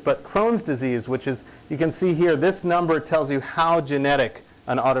diseases, but Crohn's disease, which is, you can see here, this number tells you how genetic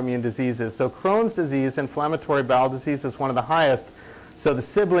an autoimmune disease is. So Crohn's disease, inflammatory bowel disease, is one of the highest. So the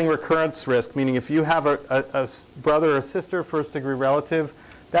sibling recurrence risk, meaning if you have a brother or sister, first degree relative,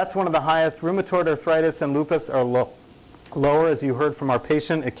 that's one of the highest. Rheumatoid arthritis and lupus are lower, as you heard from our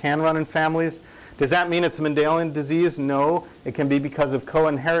patient. It can run in families. Does that mean it's a Mendelian disease? No. It can be because of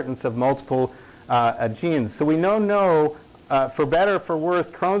co-inheritance of multiple genes. So we know, for better or for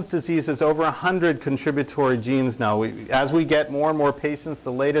worse, Crohn's disease is over 100 contributory genes now. As we get more and more patients,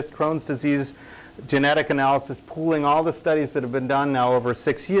 the latest Crohn's disease genetic analysis, pooling all the studies that have been done now over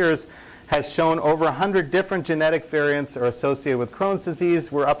 6 years, has shown over 100 different genetic variants are associated with Crohn's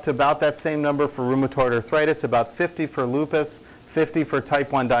disease. We're up to about that same number for rheumatoid arthritis, about 50 for lupus, 50 for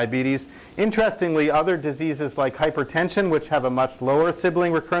type 1 diabetes. Interestingly, other diseases like hypertension, which have a much lower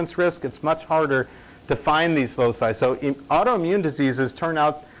sibling recurrence risk, it's much harder to find these loci. So autoimmune diseases turn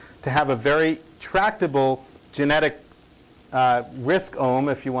out to have a very tractable genetic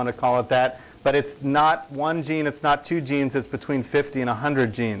riskome, if you want to call it that, but it's not one gene, it's not 2 genes, it's between 50 and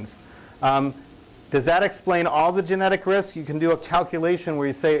 100 genes. Does that explain all the genetic risk? You can do a calculation where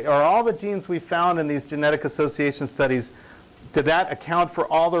you say, are all the genes we found in these genetic association studies, did that account for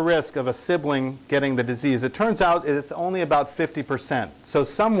all the risk of a sibling getting the disease? It turns out it's only about 50%. So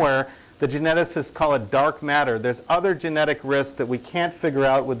somewhere, the geneticists call it dark matter. There's other genetic risk that we can't figure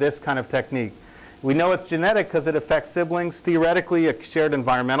out with this kind of technique. We know it's genetic because it affects siblings. Theoretically, a shared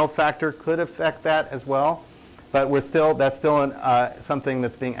environmental factor could affect that as well. But that's still something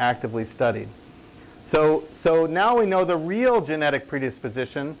that's being actively studied. So now we know the real genetic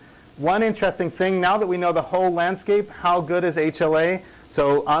predisposition. One interesting thing, now that we know the whole landscape, how good is HLA?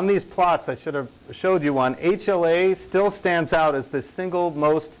 So on these plots, I should have showed you one. HLA still stands out as the single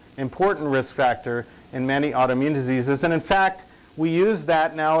most important risk factor in many autoimmune diseases. And in fact, we use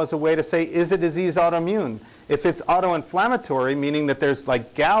that now as a way to say, is a disease autoimmune? If it's autoinflammatory, meaning that there's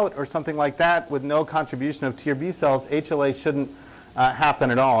like gout or something like that with no contribution of T or B cells, HLA shouldn't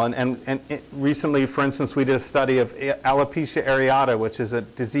happen at all. And recently, for instance, we did a study of alopecia areata, which is a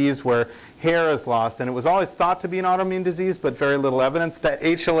disease where hair is lost. And it was always thought to be an autoimmune disease, but very little evidence. That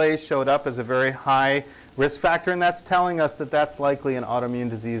HLA showed up as a very high risk factor, and that's telling us that that's likely an autoimmune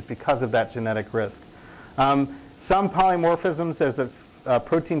disease because of that genetic risk. Some polymorphisms, there's a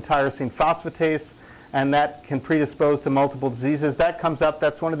protein tyrosine phosphatase, and that can predispose to multiple diseases. That comes up,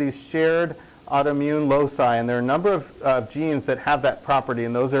 that's one of these shared autoimmune loci, and there are a number of genes that have that property,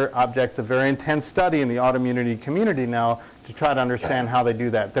 and those are objects of very intense study in the autoimmunity community now to try to understand how they do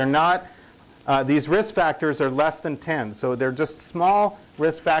that. They're not, these risk factors are less than 10, so they're just small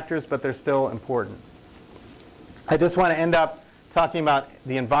risk factors, but they're still important. I just want to end up talking about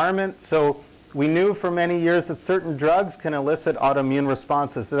the environment. So we knew for many years that certain drugs can elicit autoimmune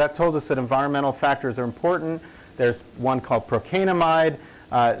responses. So that told us that environmental factors are important. There's one called procainamide.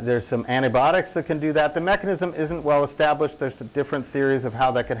 There's some antibiotics that can do that. The mechanism isn't well established. There's some different theories of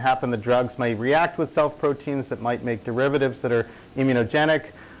how that could happen. The drugs may react with self-proteins that might make derivatives that are immunogenic.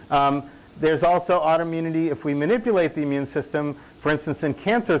 There's also autoimmunity if we manipulate the immune system. For instance, in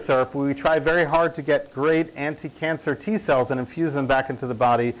cancer therapy, we try very hard to get great anti-cancer T cells and infuse them back into the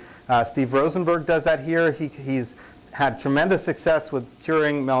body. Steve Rosenberg does that here. He's had tremendous success with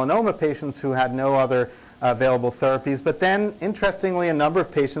curing melanoma patients who had no other available therapies. But then, interestingly, a number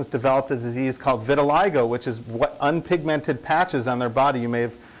of patients developed a disease called vitiligo, which is unpigmented patches on their body. You may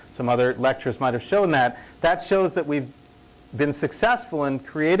have, some other lectures might have shown that. That shows that we've been successful in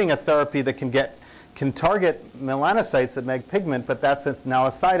creating a therapy that can target melanocytes that make pigment, but that's now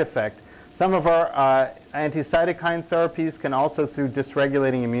a side effect. Some of our anti-cytokine therapies can also, through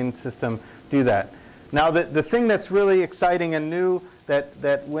dysregulating immune system, do that. Now, the thing that's really exciting and new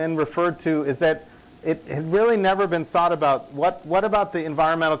that Wynn referred to is that it had really never been thought about what about the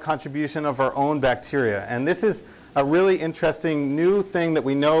environmental contribution of our own bacteria. And this is a really interesting new thing that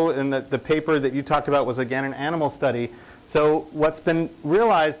we know, in the paper that you talked about was, again, an animal study. So what's been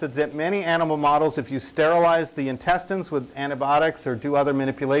realized is that many animal models, if you sterilize the intestines with antibiotics or do other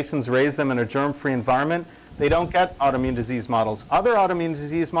manipulations, raise them in a germ-free environment, they don't get autoimmune disease models. Other autoimmune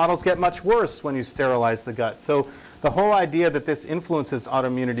disease models get much worse when you sterilize the gut. So the whole idea that this influences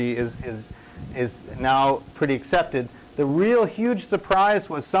autoimmunity is now pretty accepted. The real huge surprise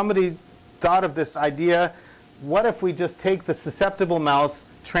was somebody thought of this idea, what if we just take the susceptible mouse,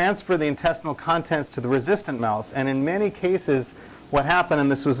 transfer the intestinal contents to the resistant mouse? And in many cases, what happened, and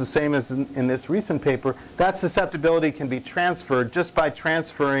this was the same as in this recent paper, that susceptibility can be transferred just by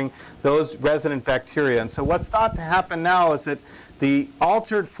transferring those resident bacteria. And so what's thought to happen now is that the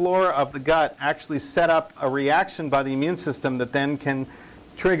altered flora of the gut actually set up a reaction by the immune system that then can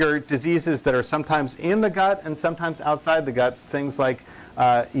trigger diseases that are sometimes in the gut and sometimes outside the gut, things like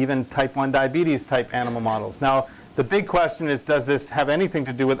even type 1 diabetes type animal models. Now, the big question is, does this have anything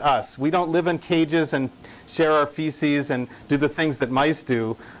to do with us? We don't live in cages and share our feces and do the things that mice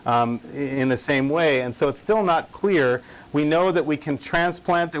do in the same way, and so it's still not clear. We know that we can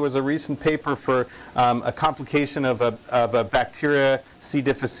transplant. There was a recent paper for a complication of a bacteria, C.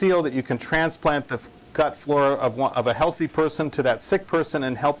 difficile, that you can transplant the gut flora of a healthy person to that sick person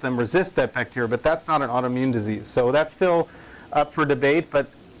and help them resist that bacteria, but that's not an autoimmune disease. So that's still up for debate, but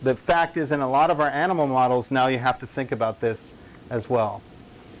the fact is, in a lot of our animal models, now you have to think about this as well.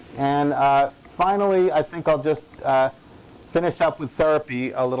 And finally, I think I'll just finish up with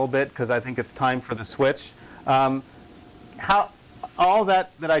therapy a little bit, because I think it's time for the switch. All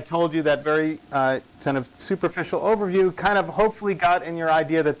that I told you, that very kind of superficial overview, kind of hopefully got in your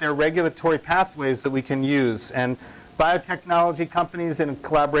idea that there are regulatory pathways that we can use. And biotechnology companies, in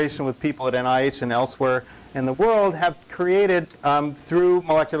collaboration with people at NIH and elsewhere in the world, have created, through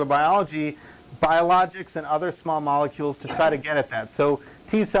molecular biology, biologics and other small molecules to try to get at that. So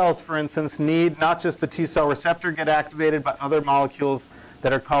T cells, for instance, need not just the T cell receptor get activated, but other molecules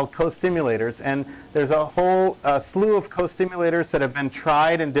that are called co-stimulators. And there's a whole slew of co-stimulators that have been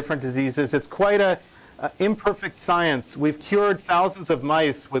tried in different diseases. It's quite a imperfect science. We've cured thousands of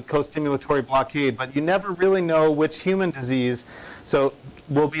mice with co-stimulatory blockade, but you never really know which human disease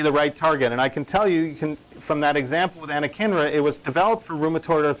will be the right target. And I can tell you, from that example with anakinra, it was developed for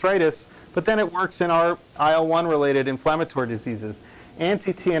rheumatoid arthritis, but then it works in our IL-1 related inflammatory diseases.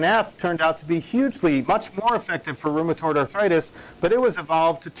 Anti-TNF turned out to be much more effective for rheumatoid arthritis, but it was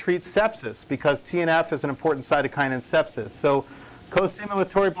evolved to treat sepsis because TNF is an important cytokine in sepsis. So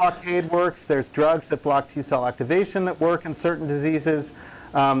co-stimulatory blockade works. There's drugs that block T cell activation that work in certain diseases.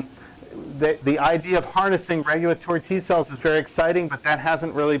 The idea of harnessing regulatory T cells is very exciting, but that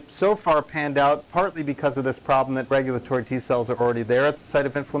hasn't really so far panned out, partly because of this problem that regulatory T cells are already there at the site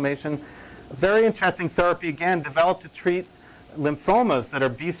of inflammation. A very interesting therapy, again, developed to treat lymphomas that are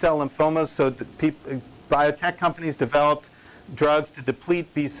B-cell lymphomas. So biotech companies developed drugs to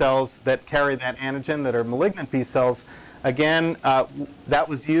deplete B cells that carry that antigen that are malignant B cells. Again, that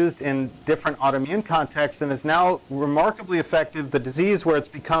was used in different autoimmune contexts and is now remarkably effective. The disease where it's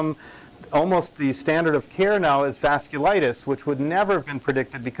become almost the standard of care now is vasculitis, which would never have been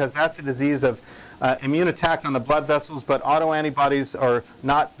predicted because that's a disease of immune attack on the blood vessels, but autoantibodies are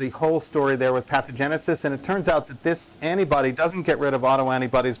not the whole story there with pathogenesis. And it turns out that this antibody doesn't get rid of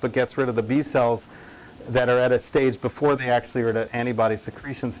autoantibodies, but gets rid of the B cells that are at a stage before they actually are at an antibody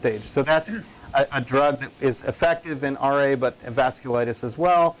secretion stage. So that's a drug that is effective in RA, but vasculitis as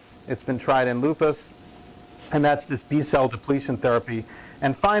well. It's been tried in lupus. and that's this B-cell depletion therapy.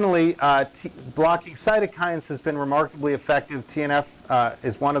 And finally, blocking cytokines has been remarkably effective. TNF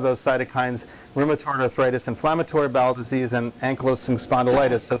is one of those cytokines: rheumatoid arthritis, inflammatory bowel disease, and ankylosing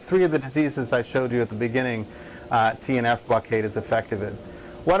spondylitis. So 3 of the diseases I showed you at the beginning, TNF blockade is effective in.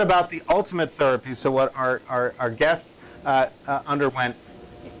 What about the ultimate therapy? So what our guest underwent.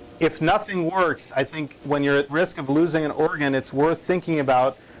 If nothing works, I think when you're at risk of losing an organ, it's worth thinking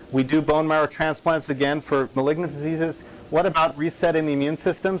about. We do bone marrow transplants again for malignant diseases. What about resetting the immune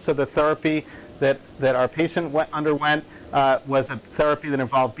system? So the therapy that our patient underwent was a therapy that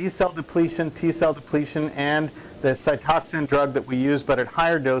involved B-cell depletion, T-cell depletion, and the Cytoxan drug that we use, but at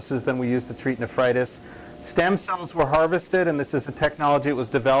higher doses than we use to treat nephritis. Stem cells were harvested, and this is a technology that was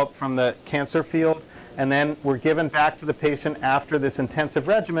developed from the cancer field, and then were given back to the patient after this intensive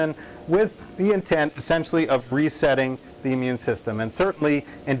regimen with the intent, essentially, of resetting the immune system. And certainly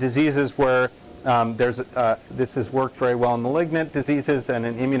in diseases where this has worked very well in malignant diseases and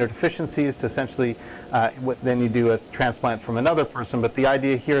in immunodeficiencies to essentially, then you do a transplant from another person. But the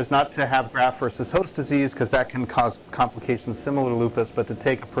idea here is not to have graft versus host disease, because that can cause complications similar to lupus, but to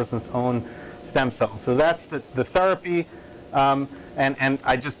take a person's own stem cells. So that's the therapy. And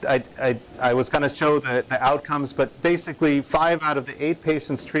I was going to show the outcomes, but basically 5 out of the 8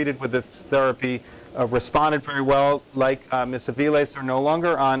 patients treated with this therapy responded very well. Like Ms. Aviles, are no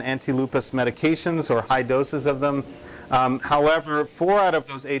longer on anti-lupus medications or high doses of them. However, 4 out of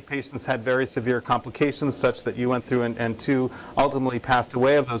those 8 patients had very severe complications, such that you went through, and 2 ultimately passed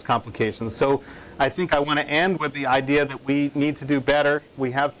away of those complications. So I think I want to end with the idea that we need to do better.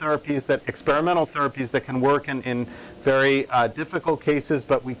 We have therapies, experimental therapies that can work in very difficult cases,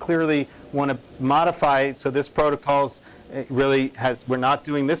 but we clearly want to modify. So this protocol's we're not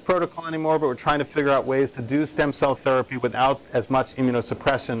doing this protocol anymore, but we're trying to figure out ways to do stem cell therapy without as much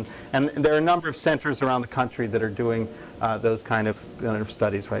immunosuppression. And there are a number of centers around the country that are doing those kind of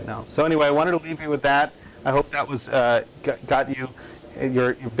studies right now. So anyway, I wanted to leave you with that. I hope that was got you.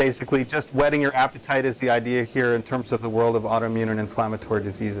 You're basically just whetting your appetite is the idea here in terms of the world of autoimmune and inflammatory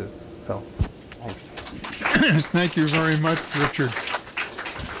diseases. So, thanks. Thank you very much, Richard,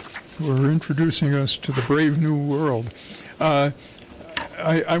 for introducing us to the brave new world.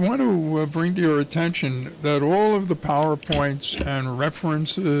 I want to bring to your attention that all of the PowerPoints and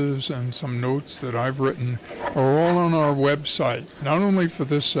references and some notes that I've written are all on our website, not only for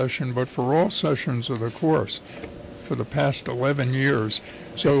this session, but for all sessions of the course for the past 11 years.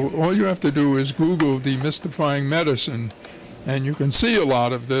 So all you have to do is Google Demystifying Medicine, and you can see a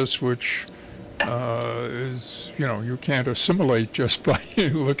lot of this, which is, you can't assimilate just by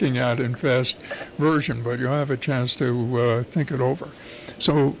looking at in fast version, but you'll have a chance to think it over.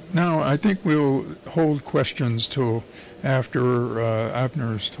 So now I think we'll hold questions till after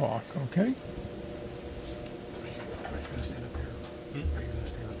Abner's talk, okay?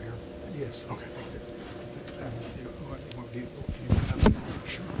 Yes. Okay.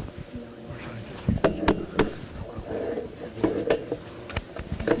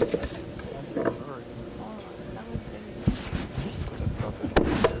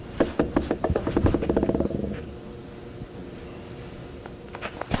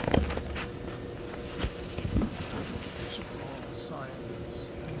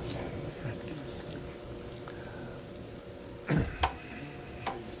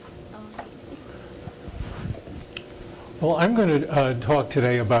 Well, I'm going to talk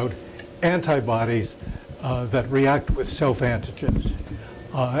today about antibodies that react with self-antigens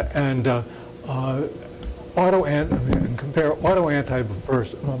and compare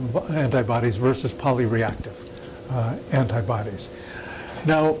antibodies versus polyreactive antibodies.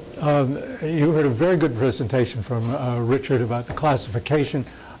 Now, you heard a very good presentation from Richard about the classification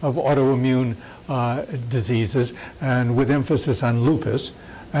of autoimmune diseases, and with emphasis on lupus.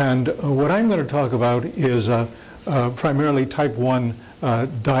 And what I'm going to talk about is primarily type 1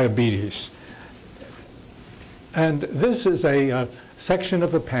 diabetes. And this is a section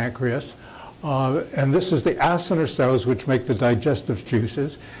of the pancreas, and this is the acinar cells which make the digestive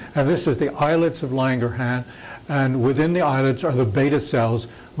juices, and this is the islets of Langerhans, and within the islets are the beta cells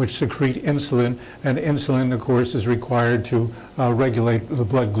which secrete insulin, and insulin, of course, is required to regulate the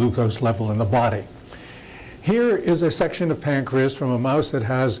blood glucose level in the body. Here is a section of pancreas from a mouse that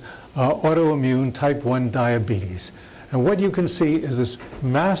has autoimmune type 1 diabetes. And what you can see is this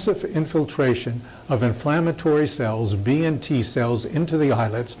massive infiltration of inflammatory cells, B and T cells, into the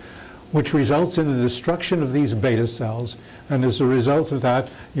islets, which results in the destruction of these beta cells. And as a result of that,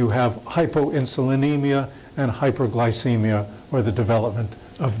 you have hypoinsulinemia and hyperglycemia, or the development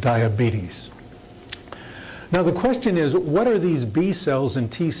of diabetes. Now the question is, what are these B cells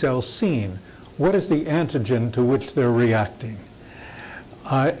and T cells seeing what is the antigen to which they're reacting.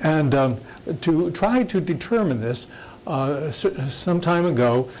 To try to determine this, some time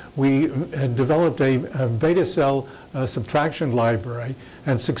ago, we developed a beta cell subtraction library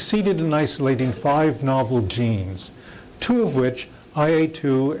and succeeded in isolating 5 novel genes, 2 of which,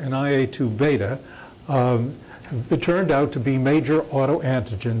 IA2 and IA2 beta, it turned out to be major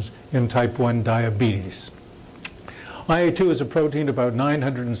autoantigens in type 1 diabetes. IA2 is a protein about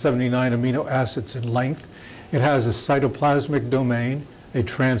 979 amino acids in length. It has a cytoplasmic domain, a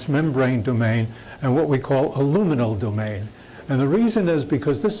transmembrane domain, and what we call a luminal domain. And the reason is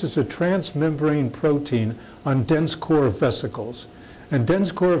because this is a transmembrane protein on dense core vesicles. And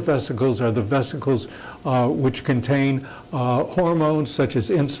dense core vesicles are the vesicles which contain hormones such as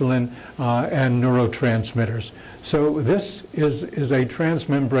insulin and neurotransmitters. So this is a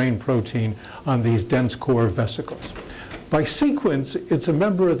transmembrane protein on these dense core vesicles. By sequence, it's a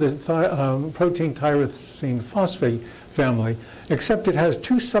member of the protein tyrosine phosphate family, except it has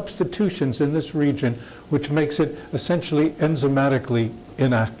 2 substitutions in this region, which makes it essentially enzymatically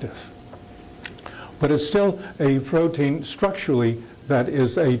inactive. But it's still a protein structurally that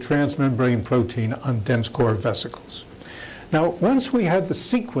is a transmembrane protein on dense core vesicles. Now, once we had the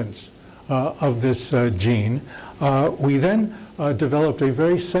sequence of this gene, we then developed a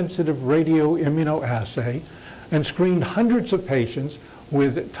very sensitive radioimmunoassay and screened hundreds of patients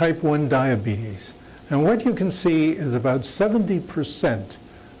with type 1 diabetes. And what you can see is about 70%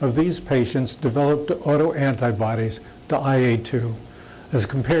 of these patients developed autoantibodies to IA2. As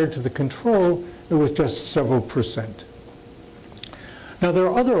compared to the control, it was just several percent. Now, there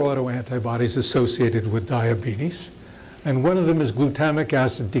are other autoantibodies associated with diabetes, and one of them is glutamic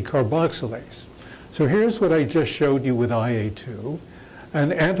acid decarboxylase. So here's what I just showed you with IA2,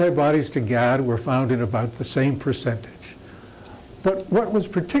 and antibodies to GAD were found in about the same percentage. But what was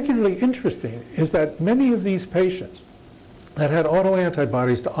particularly interesting is that many of these patients that had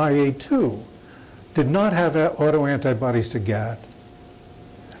autoantibodies to IA2 did not have autoantibodies to GAD.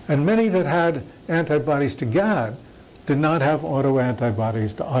 And many that had antibodies to GAD did not have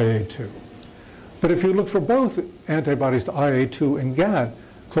autoantibodies to IA2. But if you look for both antibodies to IA2 and GAD,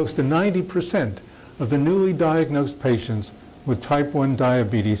 close to 90% of the newly diagnosed patients with type 1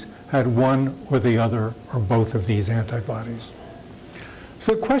 diabetes had one or the other or both of these antibodies.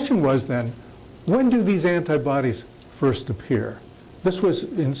 So the question was then, when do these antibodies first appear? This was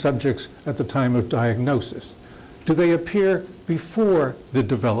in subjects at the time of diagnosis. Do they appear before the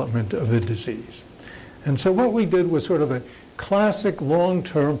development of the disease? And so what we did was sort of a classic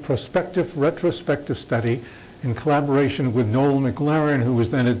long-term prospective retrospective study in collaboration with Noel McLaren, who was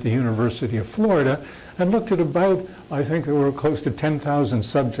then at the University of Florida, and looked at about, I think there were close to 10,000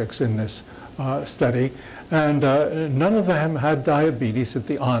 subjects in this study, and none of them had diabetes at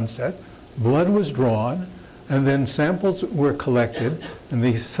the onset. Blood was drawn, and then samples were collected, and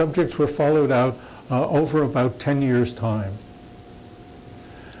these subjects were followed out over about 10 years' time.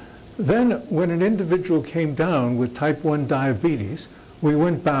 Then, when an individual came down with type 1 diabetes, we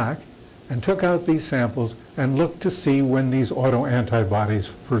went back and took out these samples and looked to see when these autoantibodies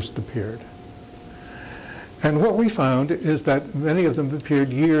first appeared. And what we found is that many of them appeared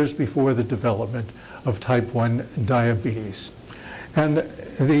years before the development of type 1 diabetes. And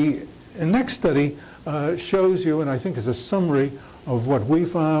the next study shows you, and I think is a summary of what we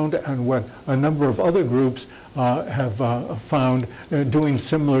found and what a number of other groups have found doing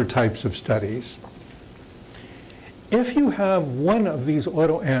similar types of studies. If you have one of these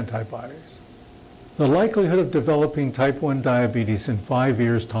autoantibodies, the likelihood of developing type 1 diabetes in 5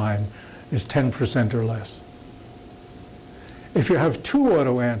 years' time is 10% or less. If you have 2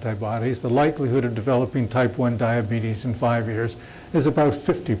 autoantibodies, the likelihood of developing type 1 diabetes in 5 years is about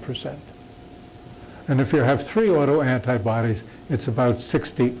 50%. And if you have 3 autoantibodies, it's about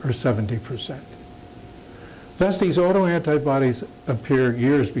 60 or 70%. Thus, these autoantibodies appear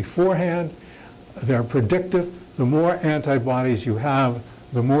years beforehand. They're predictive. The more antibodies you have,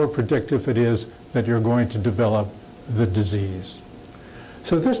 the more predictive it is that you're going to develop the disease.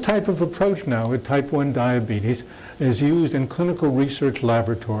 So this type of approach now with type 1 diabetes is used in clinical research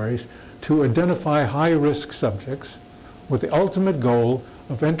laboratories to identify high-risk subjects with the ultimate goal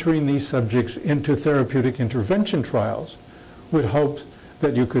of entering these subjects into therapeutic intervention trials with hopes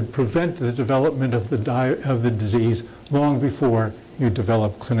that you could prevent the development of the disease long before you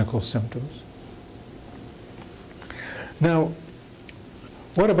develop clinical symptoms. Now,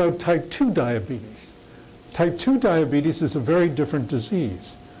 what about type 2 diabetes? Type 2 diabetes is a very different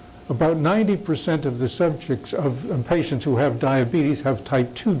disease. About 90% of the subjects of patients who have diabetes have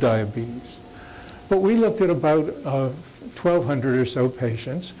type 2 diabetes. But we looked at about 1,200 or so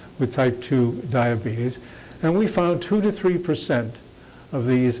patients with type 2 diabetes, and we found 2 to 3% of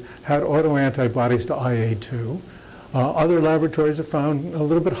these had autoantibodies to IA2. Other laboratories have found a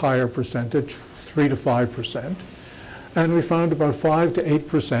little bit higher percentage, 3 to 5%. And we found about 5 to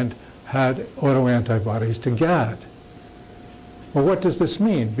 8% had autoantibodies to GAD. Well, what does this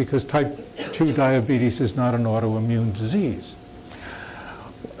mean? Because type 2 diabetes is not an autoimmune disease.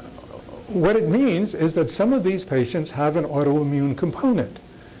 What it means is that some of these patients have an autoimmune component.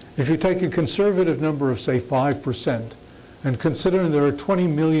 If you take a conservative number of, say, 5%, and considering there are 20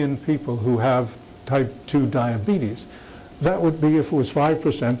 million people who have type 2 diabetes, that would be, if it was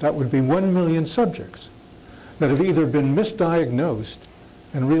 5%, that would be 1 million subjects that have either been misdiagnosed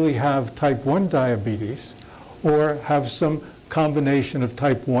and really have type 1 diabetes or have some combination of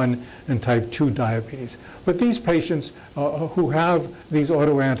type 1 and type 2 diabetes. But these patients who have these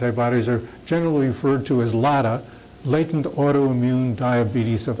autoantibodies are generally referred to as LADA, latent autoimmune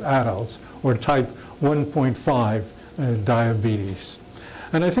diabetes of adults, or type 1.5 diabetes.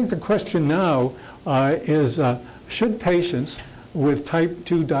 And I think the question now is, should patients with type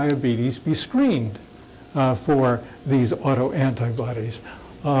 2 diabetes be screened for these autoantibodies?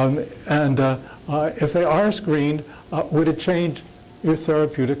 If they are screened, would it change your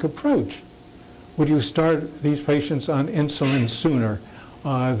therapeutic approach? Would you start these patients on insulin sooner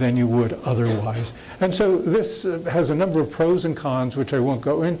than you would otherwise? And so this has a number of pros and cons, which I won't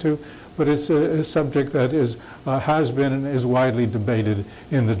go into, but it's a subject that has been and is widely debated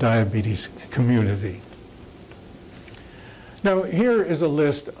in the diabetes community. Now, here is a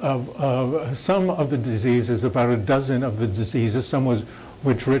list of some of the diseases, about a dozen of the diseases, some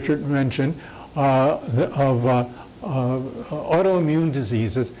which Richard mentioned, of autoimmune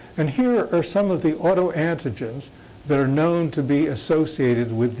diseases. And here are some of the autoantigens that are known to be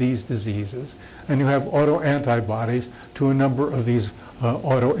associated with these diseases. And you have autoantibodies to a number of these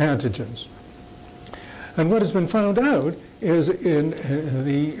autoantigens. And what has been found out is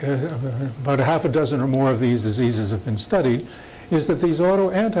about a half a dozen or more of these diseases have been studied, is that these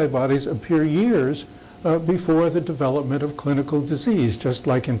autoantibodies appear years before the development of clinical disease, just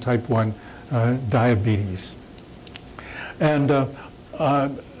like in type 1 diabetes. And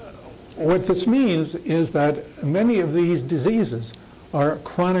what this means is that many of these diseases are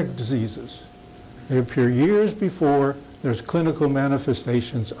chronic diseases. They appear years before there's clinical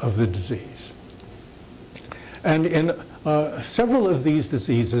manifestations of the disease. And in several of these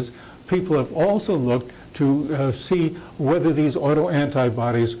diseases, people have also looked to see whether these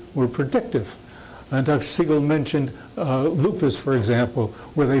autoantibodies were predictive. And Dr. Siegel mentioned lupus, for example,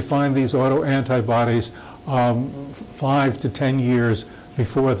 where they find these autoantibodies 5 to 10 years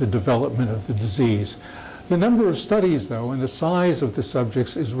before the development of the disease. The number of studies, though, and the size of the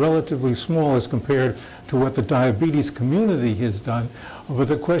subjects is relatively small as compared to what the diabetes community has done. But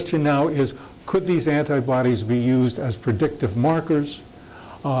the question now is, could these antibodies be used as predictive markers,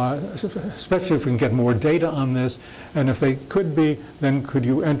 especially if we can get more data on this? And if they could be, then could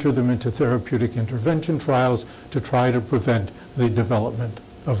you enter them into therapeutic intervention trials to try to prevent the development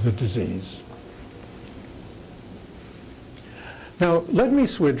of the disease? Now, let me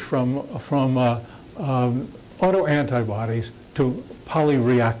switch from autoantibodies to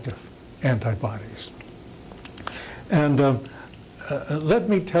polyreactive antibodies. And let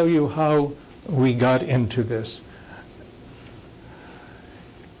me tell you how we got into this.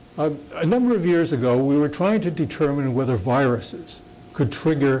 A number of years ago, we were trying to determine whether viruses could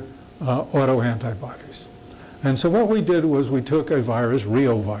trigger autoantibodies. And so what we did was we took a virus,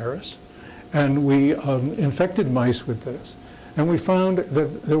 reovirus, and we infected mice with this. And we found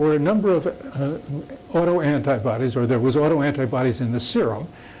that there were a number of autoantibodies, or there was autoantibodies in the serum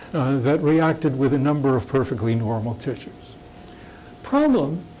that reacted with a number of perfectly normal tissues.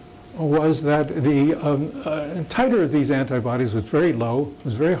 Problem was that the titer of these antibodies was very low,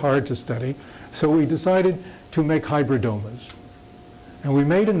 was very hard to study, so we decided to make hybridomas. And we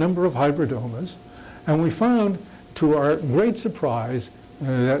made a number of hybridomas, and we found, to our great surprise,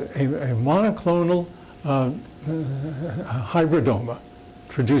 that a monoclonal hybridoma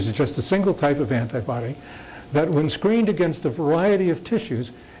produces just a single type of antibody, that when screened against a variety of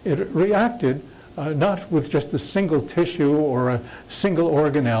tissues, it reacted not with just a single tissue or a single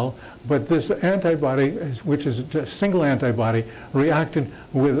organelle, but this antibody, which is a single antibody, reacted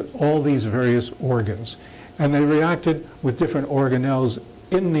with all these various organs. And they reacted with different organelles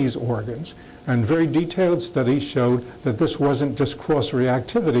in these organs. And very detailed studies showed that this wasn't just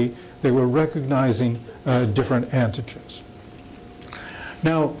cross-reactivity, they were recognizing different antigens.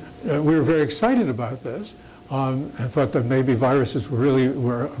 Now, we were very excited about this. I thought that maybe viruses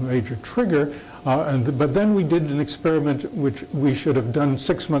were a major trigger, But then we did an experiment which we should have done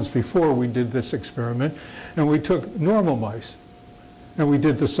 6 months before we did this experiment, and we took normal mice, and we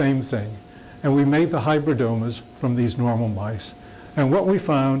did the same thing. And we made the hybridomas from these normal mice. And what we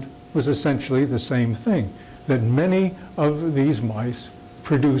found was essentially the same thing, that many of these mice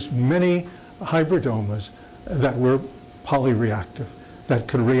produced many hybridomas that were polyreactive, that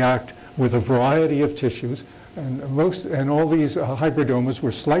could react with a variety of tissues. And all these hybridomas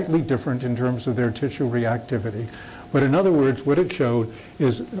were slightly different in terms of their tissue reactivity. But in other words, what it showed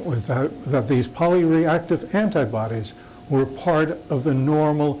is that these polyreactive antibodies were part of the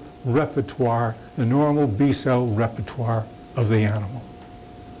normal repertoire, the normal B-cell repertoire of the animal.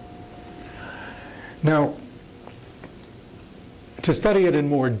 Now, to study it in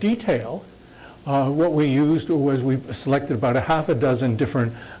more detail, what we used was we selected about a half a dozen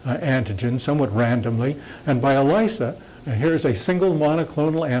different antigens, somewhat randomly, and by ELISA, here's a single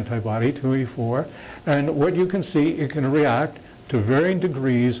monoclonal antibody, 2E4, and what you can see, it can react to varying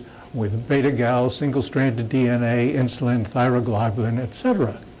degrees with beta-gal, single-stranded DNA, insulin, thyroglobulin,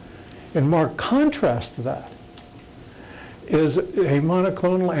 etc. In marked contrast to that is a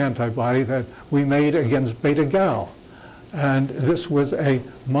monoclonal antibody that we made against beta-gal. And this was a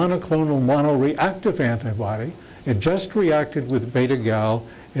monoclonal monoreactive antibody. It just reacted with beta-gal.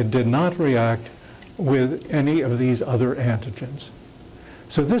 It did not react with any of these other antigens.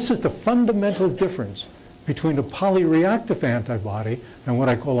 So this is the fundamental difference between a polyreactive antibody and what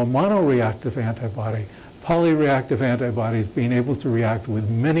I call a monoreactive antibody. Polyreactive antibodies being able to react with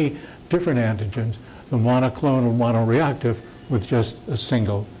many different antigens, the monoclonal monoreactive with just a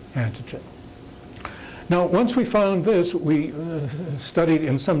single antigen. Now, once we found this, we studied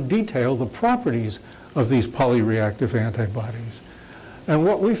in some detail the properties of these polyreactive antibodies. And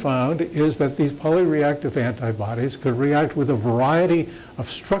what we found is that these polyreactive antibodies could react with a variety of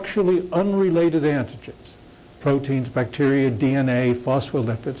structurally unrelated antigens, proteins, bacteria, DNA,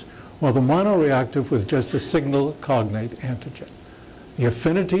 phospholipids, while the monoreactive with just a single cognate antigen. The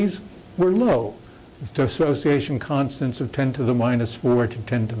affinities were low, with dissociation constants of 10 to the minus 4 to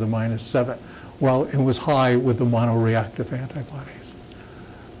 10 to the minus 7. While it was high with the monoreactive antibodies.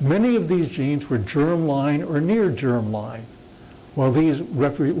 Many of these genes were germline or near germline, while these were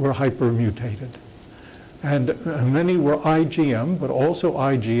hypermutated. And many were IgM, but also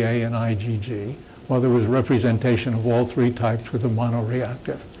IgA and IgG, while there was representation of all three types with the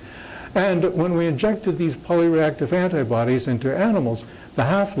monoreactive. And when we injected these polyreactive antibodies into animals, the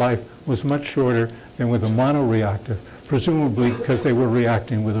half-life was much shorter than with the monoreactive, presumably because they were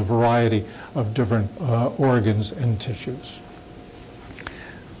reacting with a variety of different organs and tissues.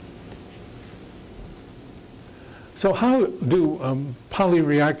 So how do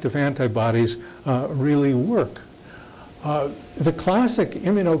polyreactive antibodies really work? The classic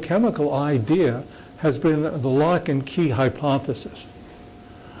immunochemical idea has been the lock and key hypothesis.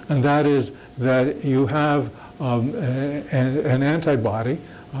 And that is that you have an antibody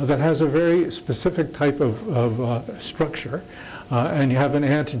that has a very specific type of structure, and you have an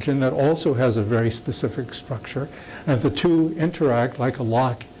antigen that also has a very specific structure, and the two interact like a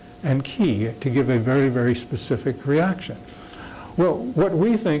lock and key to give a very, very specific reaction. Well, what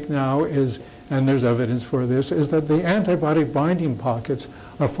we think now is, and there's evidence for this, is that the antibody binding pockets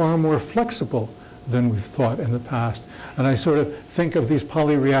are far more flexible than we've thought in the past. And I sort of think of these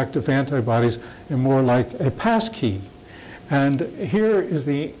polyreactive antibodies in more like a passkey. And here is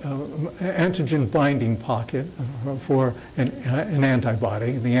the antigen binding pocket for an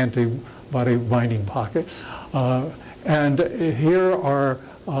antibody, the antibody binding pocket. And here are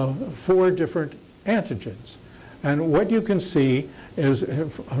 4 different antigens. And what you can see is,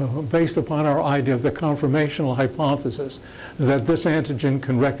 based upon our idea of the conformational hypothesis, that this antigen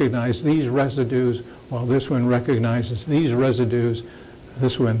can recognize these residues, while this one recognizes these residues,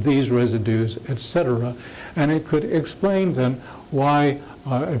 this one these residues, etc. And it could explain then why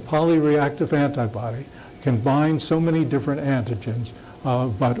a polyreactive antibody can bind so many different antigens,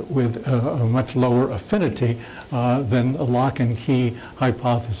 but with a much lower affinity than a lock and key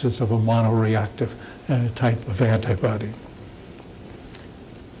hypothesis of a monoreactive type of antibody.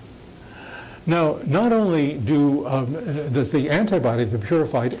 Now, not only does the antibody, the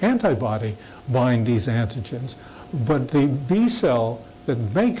purified antibody, bind these antigens, but the B cell that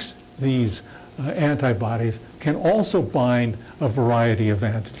makes these antibodies can also bind a variety of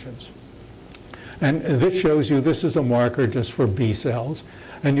antigens. And this shows you, this is a marker just for B cells.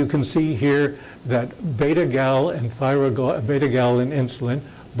 And you can see here that beta-gal and beta-gal and insulin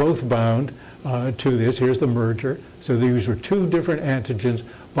both bound to this. Here's the merger. So these were 2 different antigens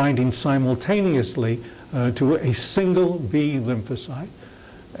binding simultaneously to a single B lymphocyte.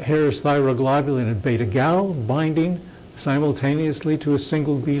 Here's thyroglobulin and beta-gal binding simultaneously to a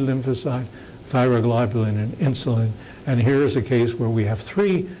single B lymphocyte, thyroglobulin and insulin. And here is a case where we have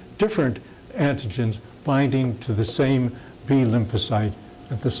 3 different antigens binding to the same B lymphocyte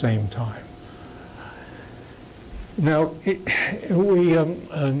at the same time. Now,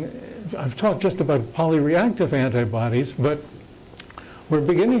 I've talked just about polyreactive antibodies, but we're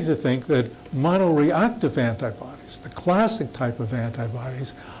beginning to think that monoreactive antibodies, the classic type of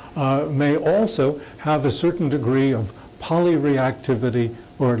antibodies, may also have a certain degree of polyreactivity,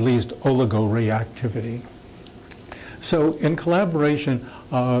 or at least oligoreactivity. So in collaboration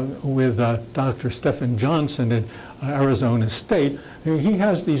with Dr. Stephen Johnson at Arizona State, he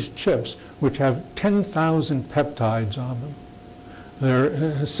has these chips which have 10,000 peptides on them.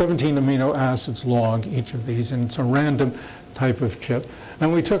 They're 17 amino acids long, each of these, and it's a random type of chip.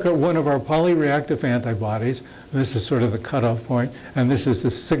 And we took one of our polyreactive antibodies, this is sort of the cutoff point, and this is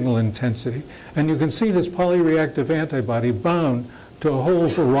the signal intensity. And you can see this polyreactive antibody bound to a whole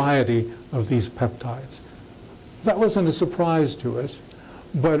variety of these peptides. That wasn't a surprise to us,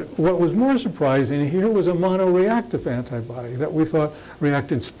 but what was more surprising here was a monoreactive antibody that we thought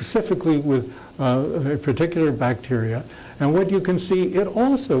reacted specifically with a particular bacteria. And what you can see, it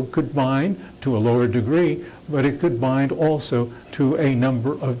also could bind to a lower degree, but it could bind also to a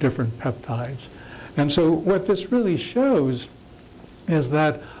number of different peptides. And so what this really shows is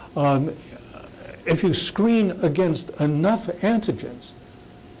that if you screen against enough antigens,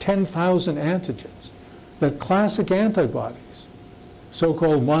 10,000 antigens, that classic antibodies,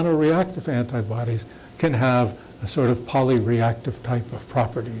 so-called monoreactive antibodies, can have a sort of polyreactive type of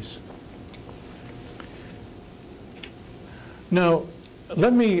properties. Now,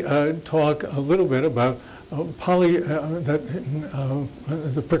 let me talk a little bit about the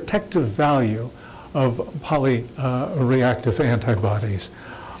protective value of polyreactive antibodies.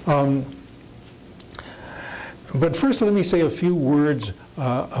 But first, let me say a few words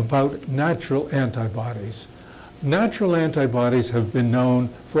about natural antibodies. Natural antibodies have been known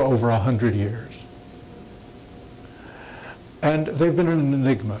for over 100 years. And they've been an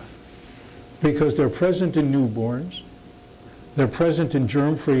enigma because they're present in newborns, they're present in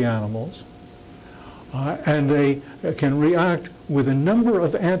germ-free animals, and they can react with a number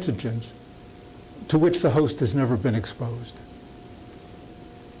of antigens to which the host has never been exposed.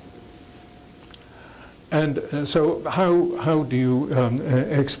 And so how do you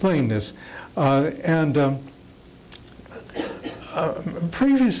explain this?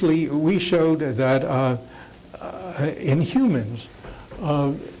 Previously, we showed that in humans,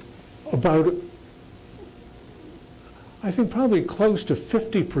 about, I think probably close to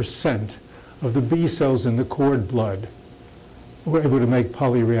 50% of the B cells in the cord blood were able to make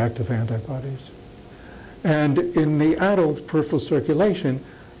polyreactive antibodies. And in the adult peripheral circulation,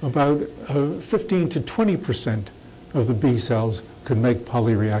 about 15 to 20% of the B cells could make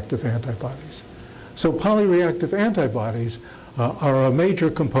polyreactive antibodies. So polyreactive antibodies are a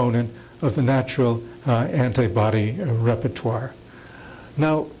major component of the natural antibody repertoire.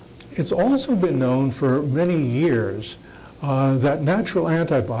 Now, it's also been known for many years that natural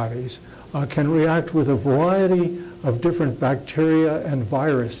antibodies can react with a variety of different bacteria and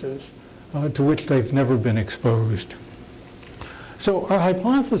viruses to which they've never been exposed. So our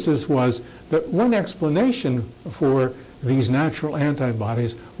hypothesis was that one explanation for these natural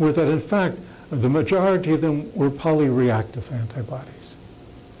antibodies were that, in fact, the majority of them were polyreactive antibodies.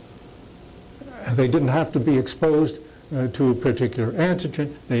 And they didn't have to be exposed to a particular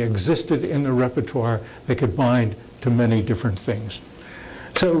antigen. They existed in the repertoire. They could bind to many different things.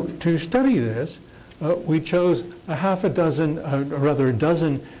 So to study this, we chose a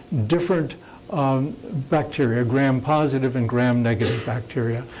dozen different bacteria, gram-positive and gram-negative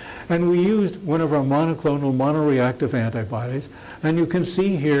bacteria. And we used one of our monoclonal monoreactive antibodies. And you can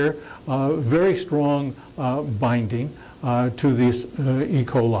see here very strong binding to this E.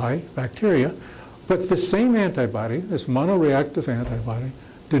 coli bacteria. But the same antibody, this monoreactive antibody,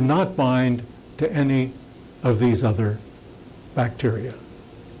 did not bind to any of these other bacteria.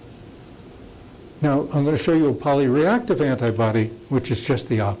 Now, I'm going to show you a polyreactive antibody, which is just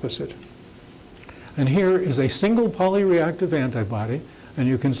the opposite. And here is a single polyreactive antibody, and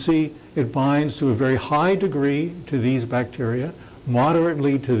you can see it binds to a very high degree to these bacteria,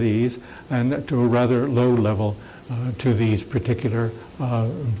 moderately to these, and to a rather low level to these particular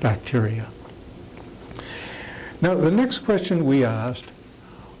bacteria. Now, the next question we asked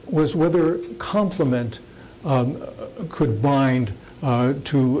was whether complement could bind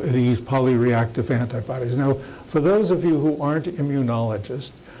to these polyreactive antibodies. Now, for those of you who aren't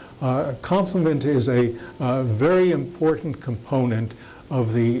immunologists, complement is a very important component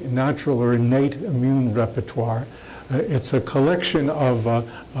of the natural or innate immune repertoire. It's a collection of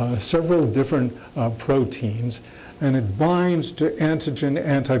several different proteins, and it binds to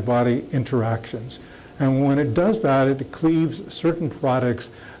antigen-antibody interactions. And when it does that, it cleaves certain products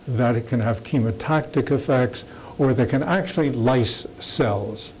that it can have chemotactic effects or that can actually lyse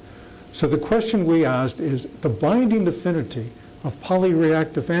cells. So the question we asked is, the binding affinity of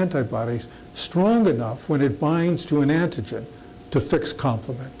polyreactive antibodies strong enough when it binds to an antigen to fix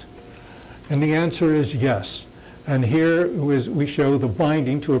complement? And the answer is yes. And here we show the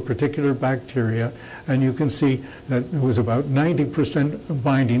binding to a particular bacteria, and you can see that it was about 90%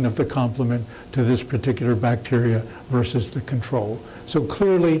 binding of the complement to this particular bacteria versus the control. So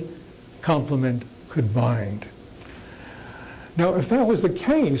clearly, complement could bind. Now, if that was the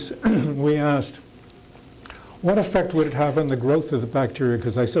case, we asked, what effect would it have on the growth of the bacteria?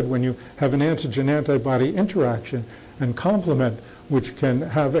 Because I said when you have an antigen-antibody interaction and complement, which can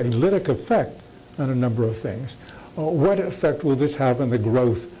have a lytic effect on a number of things, what effect will this have on the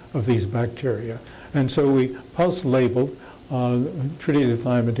growth of these bacteria? And so we pulse-labeled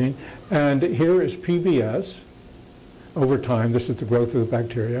tridethymidine, and here is PBS over time. This is the growth of the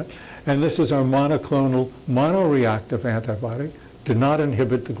bacteria. And this is our monoclonal monoreactive antibody, did not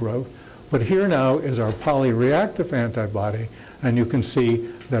inhibit the growth. But here now is our polyreactive antibody, and you can see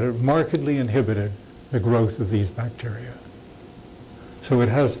that it markedly inhibited the growth of these bacteria. So it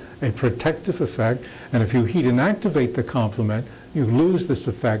has a protective effect, and if you heat and activate the complement, you lose this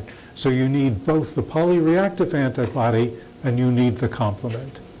effect. So you need both the polyreactive antibody and you need the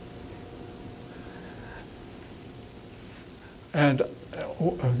complement. And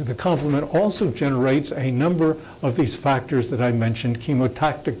the complement also generates a number of these factors that I mentioned,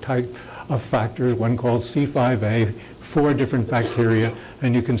 chemotactic type of factors, one called C5a, 4 different bacteria,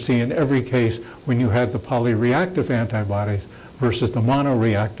 and you can see in every case when you had the polyreactive antibodies versus the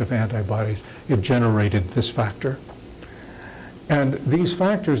monoreactive antibodies, it generated this factor. And these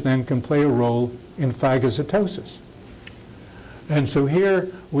factors then can play a role in phagocytosis. And so here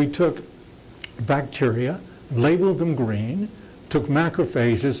we took bacteria, labeled them green, took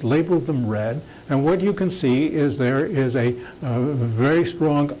macrophages, labeled them red, and what you can see is there is a very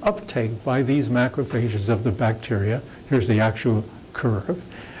strong uptake by these macrophages of the bacteria. Here's the actual curve.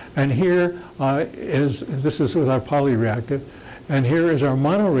 And here this is with our polyreactive, and here is our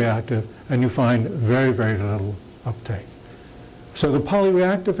monoreactive, and you find very, very little uptake. So the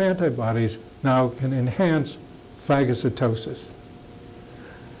polyreactive antibodies now can enhance phagocytosis.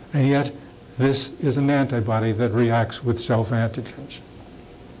 And yet, this is an antibody that reacts with self-antigens.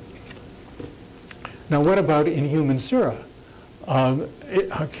 Now, what about in human sera?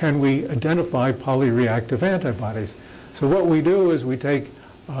 Can we identify polyreactive antibodies? So what we do is we take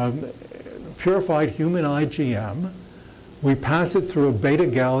purified human IgM, we pass it through a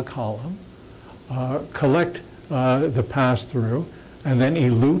beta-gal column, collect the pass-through, and then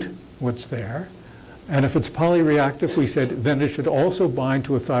elute what's there. And if it's polyreactive, we said then it should also bind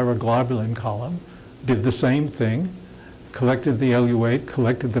to a thyroglobulin column. Did the same thing, collected the eluate,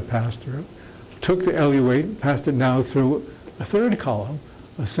 collected the pass-through, took the eluate, passed it now through a third column,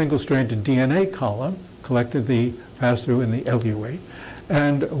 a single-stranded DNA column, collected the pass-through in the eluate.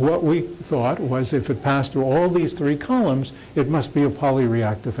 And what we thought was if it passed through all these 3 columns, it must be a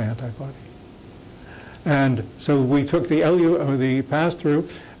polyreactive antibody. And so we took the pass-through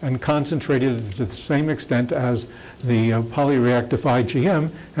and concentrated it to the same extent as the polyreactive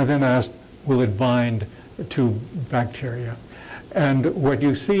IgM, and then asked, will it bind to bacteria? And what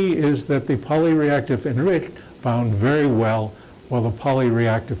you see is that the polyreactive enriched bound very well, while the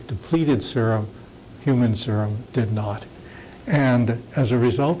polyreactive depleted serum, human serum, did not. And as a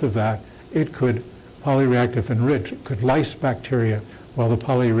result of that, polyreactive enriched could lyse bacteria, while the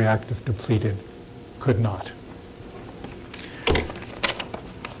polyreactive depleted could not.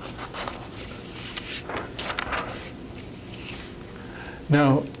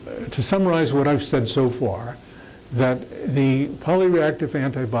 Now, to summarize what I've said so far, that the polyreactive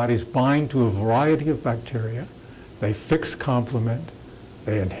antibodies bind to a variety of bacteria, they fix complement,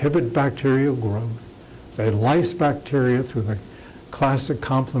 they inhibit bacterial growth, they lyse bacteria through the classic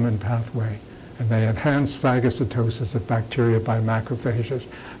complement pathway, and they enhance phagocytosis of bacteria by macrophages.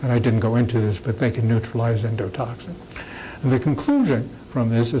 And I didn't go into this, but they can neutralize endotoxin. And the conclusion from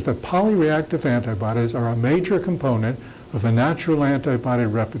this is that polyreactive antibodies are a major component of the natural antibody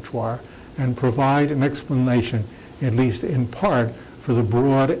repertoire and provide an explanation, at least in part, for the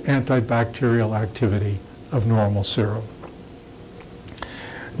broad antibacterial activity of normal serum.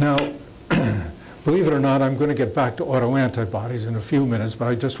 Now, believe it or not, I'm going to get back to autoantibodies in a few minutes, but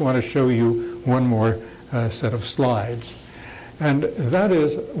I just want to show you one more set of slides. And that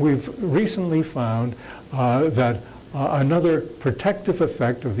is, we've recently found that another protective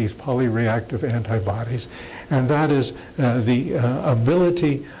effect of these polyreactive antibodies, and that is the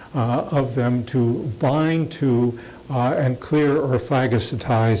ability of them to bind to and clear or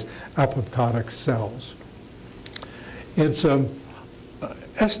phagocytize apoptotic cells. It's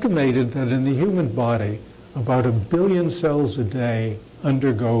estimated that in the human body, about 1 billion cells a day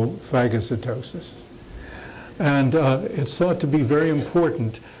undergo phagocytosis. And it's thought to be very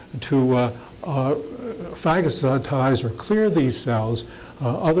important to phagocytize or clear these cells.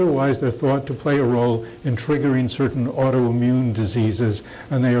 Otherwise, they're thought to play a role in triggering certain autoimmune diseases,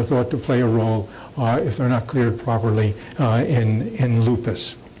 and they are thought to play a role, if they're not cleared properly, in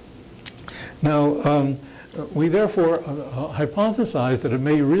lupus. Now, we therefore hypothesize that it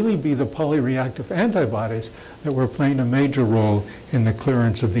may really be the polyreactive antibodies that were playing a major role in the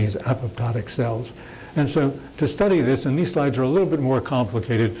clearance of these apoptotic cells. And so to study this, and these slides are a little bit more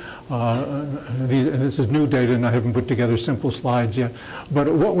complicated, this is new data and I haven't put together simple slides yet,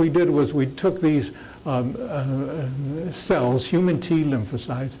 but what we did was we took these cells, human T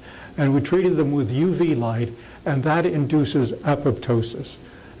lymphocytes, and we treated them with UV light, and that induces apoptosis.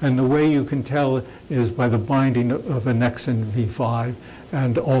 And the way you can tell is by the binding of annexin V5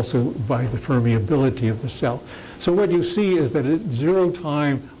 and also by the permeability of the cell. So what you see is that at 0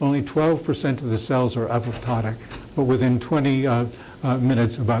 time, only 12% of the cells are apoptotic, but within 20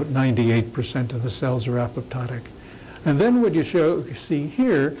 minutes, about 98% of the cells are apoptotic. And then what you see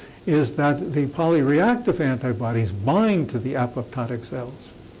here is that the polyreactive antibodies bind to the apoptotic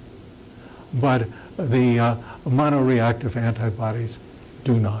cells, but the monoreactive antibodies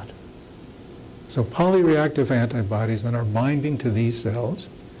do not. So polyreactive antibodies then are binding to these cells.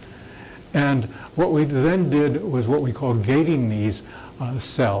 And what we then did was what we call gating these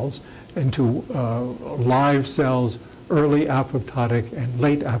cells into live cells, early apoptotic and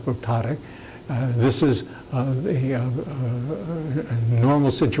late apoptotic. This is the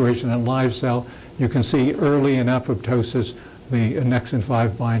normal situation in live cell. You can see early in apoptosis the annexin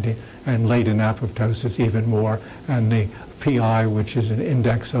 5 binding, and late in apoptosis even more, and the PI, which is an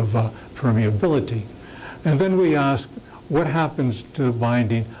index of permeability. And then we ask, what happens to the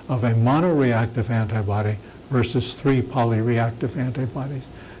binding of a monoreactive antibody versus 3 polyreactive antibodies?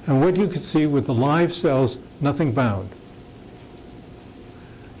 And what you can see with the live cells, nothing bound.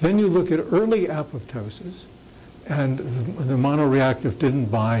 Then you look at early apoptosis, and the monoreactive didn't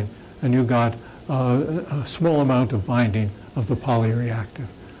bind, and you got a small amount of binding of the polyreactive.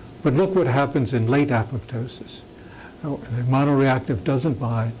 But look what happens in late apoptosis. The monoreactive doesn't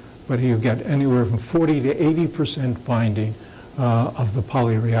bind, but you get anywhere from 40 to 80% binding of the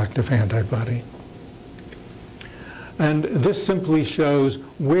polyreactive antibody. And this simply shows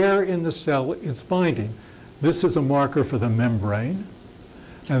where in the cell it's binding. This is a marker for the membrane,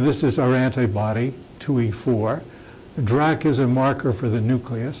 and this is our antibody, 2E4. DRAC is a marker for the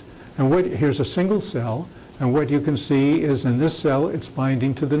nucleus. And here's a single cell, and what you can see is in this cell it's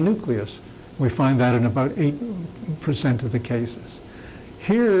binding to the nucleus. We find that in about 8% of the cases.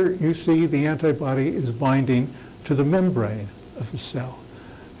 Here you see the antibody is binding to the membrane of the cell.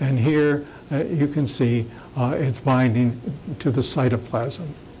 And here you can see it's binding to the cytoplasm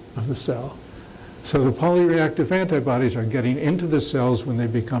of the cell. So the polyreactive antibodies are getting into the cells when they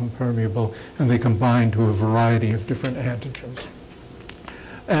become permeable, and they can bind to a variety of different antigens.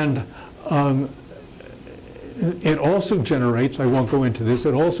 And it also generates, I won't go into this,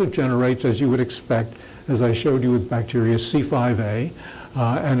 it also generates, as you would expect, as I showed you with bacteria, C5a,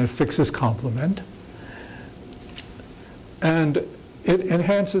 and it fixes complement. And it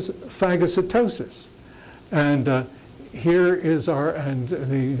enhances phagocytosis. And here is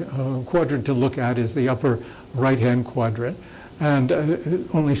the quadrant to look at is the upper right-hand quadrant. And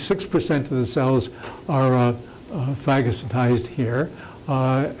only 6% of the cells are phagocytized here.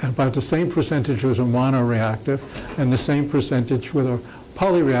 About the same percentage was a monoreactive, and the same percentage with a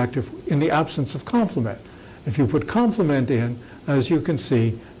polyreactive in the absence of complement. If you put complement in, as you can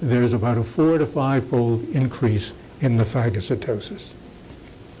see, there's about a 4 to 5-fold increase in the phagocytosis.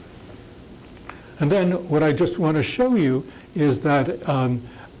 And then what I just want to show you is that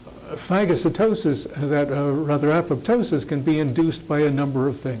phagocytosis, rather apoptosis, can be induced by a number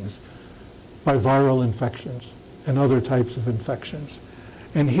of things, by viral infections and other types of infections.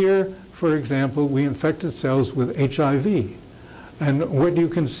 And here, for example, we infected cells with HIV. And what you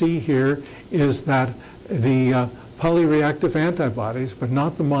can see here is that the polyreactive antibodies, but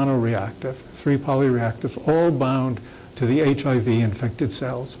not the monoreactive, 3 polyreactives, all bound to the HIV-infected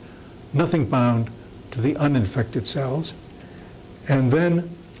cells. Nothing bound to the uninfected cells. And then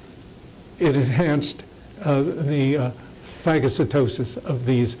it enhanced the phagocytosis of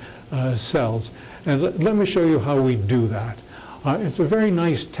these cells. And let me show you how we do that. It's a very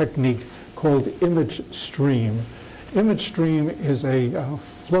nice technique called image stream. Image stream is a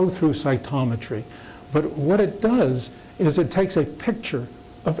flow-through cytometry. But what it does is it takes a picture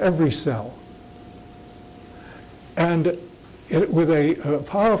of every cell. And with a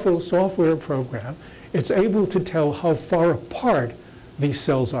powerful software program, it's able to tell how far apart these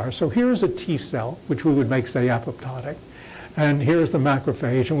cells are. So here's a T cell, which we would make, say, apoptotic. And here's the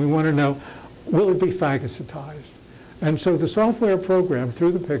macrophage, and we want to know, will it be phagocytized? And so the software program,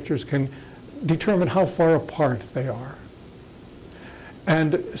 through the pictures, can determine how far apart they are.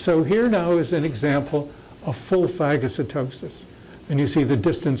 And so here now is an example of full phagocytosis. And you see the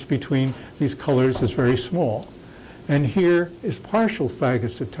distance between these colors is very small. And here is partial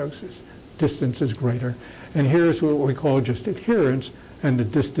phagocytosis. Distance is greater. And here is what we call just adherence, and the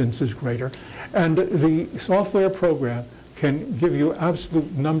distance is greater. And the software program can give you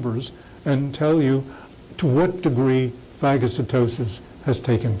absolute numbers and tell you to what degree phagocytosis has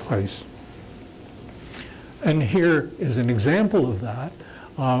taken place. And here is an example of that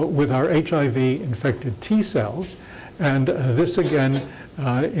with our HIV-infected T cells. And this, again,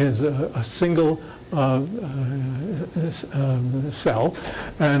 is a single cell.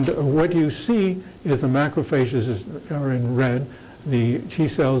 And what you see is the macrophages are in red, the T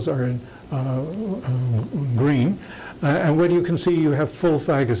cells are in green, and what you can see, you have full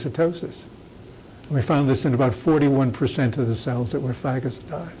phagocytosis. We found this in about 41% of the cells that were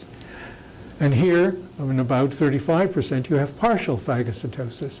phagocytized. And here, in about 35%, you have partial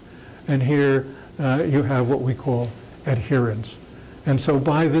phagocytosis. And here you have what we call adherence. And so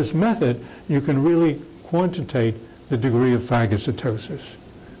by this method, you can really quantitate the degree of phagocytosis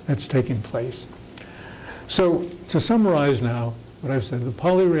that's taking place. So to summarize now what I've said, the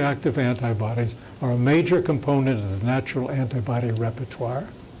polyreactive antibodies are a major component of the natural antibody repertoire.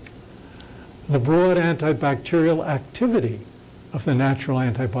 The broad antibacterial activity of the natural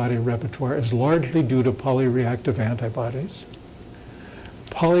antibody repertoire is largely due to polyreactive antibodies.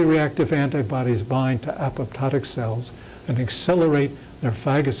 Polyreactive antibodies bind to apoptotic cells and accelerate their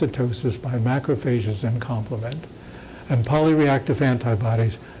phagocytosis by macrophages and complement. And polyreactive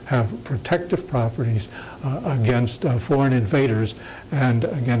antibodies have protective properties against foreign invaders and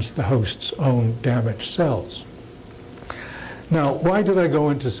against the host's own damaged cells. Now, why did I go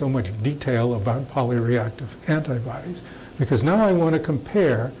into so much detail about polyreactive antibodies? Because now I want to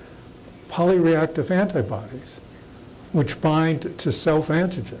compare polyreactive antibodies, which bind to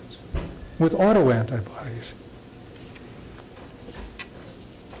self-antigens, with autoantibodies.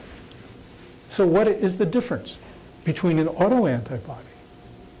 So what is the difference between an autoantibody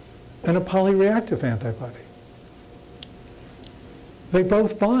and a polyreactive antibody? They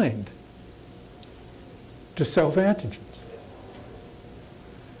both bind to self-antigens.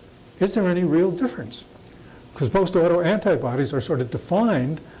 Is there any real difference? Because most autoantibodies are sort of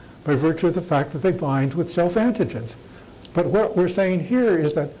defined by virtue of the fact that they bind with self-antigens. But what we're saying here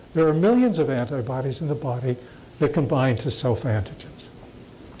is that there are millions of antibodies in the body that can bind to self-antigens.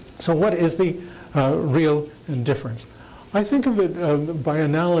 So what is the real difference? I think of it by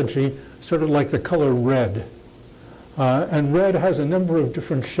analogy sort of like the color red. And red has a number of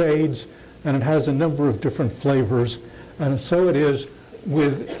different shades, and it has a number of different flavors, and so it is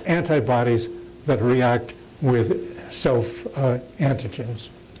with antibodies that react with self-antigens.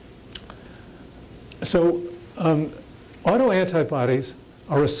 So autoantibodies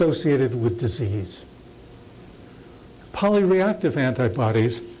are associated with disease. Polyreactive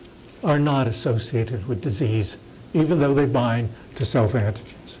antibodies are not associated with disease, even though they bind to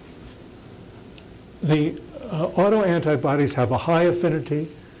self-antigens. The autoantibodies have a high affinity,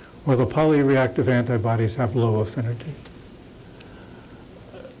 while the polyreactive antibodies have low affinity.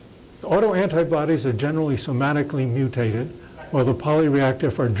 Autoantibodies are generally somatically mutated, while the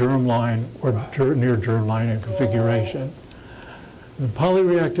polyreactive are germline or near germline in configuration. The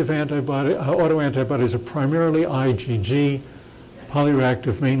polyreactive autoantibodies are primarily IgG,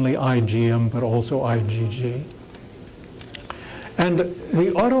 polyreactive mainly IgM, but also IgG. And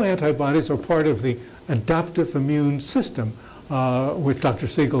the autoantibodies are part of the adaptive immune system, which Dr.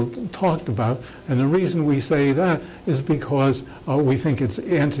 Siegel talked about. And the reason we say that is because we think it's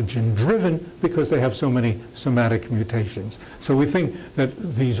antigen-driven because they have so many somatic mutations. So we think that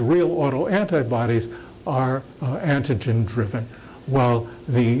these real autoantibodies are antigen-driven, while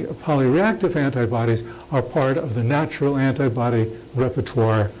the polyreactive antibodies are part of the natural antibody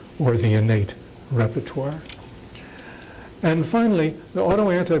repertoire or the innate repertoire. And finally, the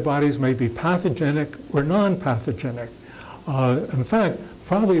autoantibodies may be pathogenic or non-pathogenic. In fact,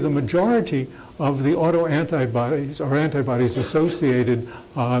 probably the majority of the autoantibodies or antibodies associated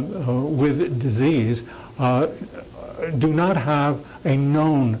with disease do not have a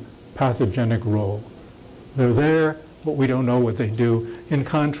known pathogenic role. They're there, but we don't know what they do, in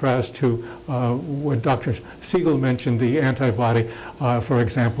contrast to what Dr. Siegel mentioned, the antibody, for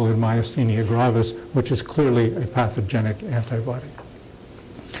example, in myasthenia gravis, which is clearly a pathogenic antibody.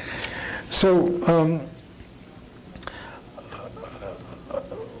 So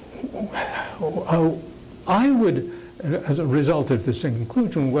I would, as a result of this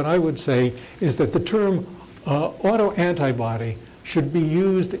conclusion, what I would say is that the term autoantibody should be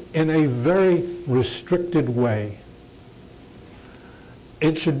used in a very restricted way.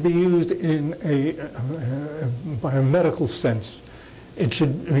 It should be used in by a medical sense. It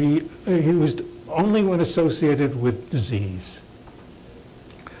should be used only when associated with disease.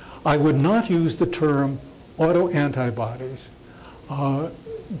 I would not use the term autoantibodies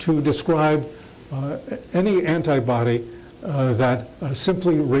to describe any antibody that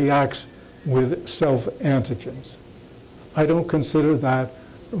simply reacts with self-antigens. I don't consider that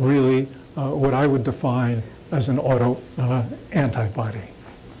really what I would define as an autoantibody.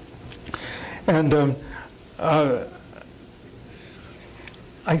 And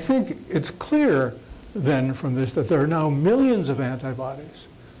I think it's clear then from this that there are now millions of antibodies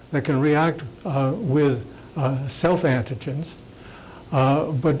that can react with self-antigens.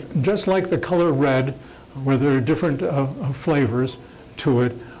 But just like the color red, where there are different flavors to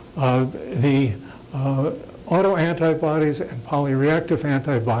it, the autoantibodies and polyreactive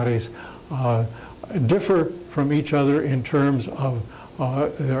antibodies differ from each other in terms of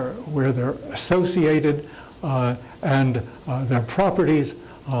where they're associated and their properties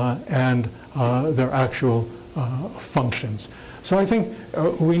and their actual functions. So I think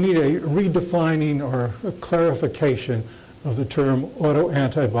we need a redefining or a clarification of the term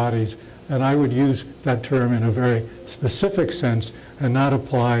autoantibodies, and I would use that term in a very specific sense and not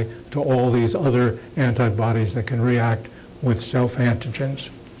apply to all these other antibodies that can react with self-antigens.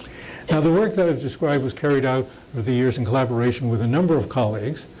 Now, the work that I've described was carried out over the years in collaboration with a number of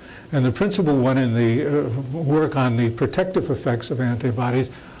colleagues, and the principal one in the work on the protective effects of antibodies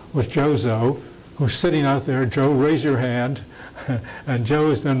was Joe Zoe, who's sitting out there. Joe, raise your hand. And Joe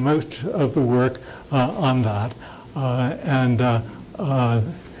has done most of the work on that.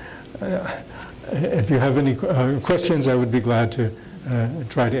 If you have any questions, I would be glad to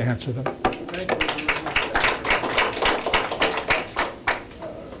try to answer them. Thank you very much.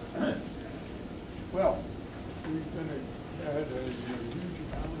 Well, we've had a huge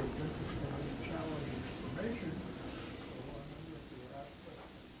amount of interesting and challenging information. So I wonder if there are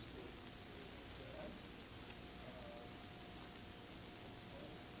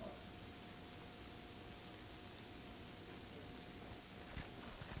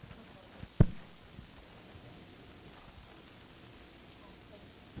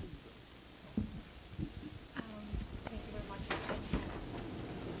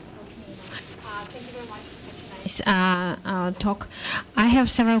questions. Thank you very much for such a nice talk. I have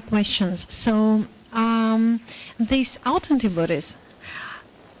several questions. So these autoantibodies,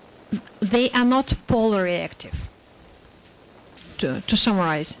 they are not polar reactive. To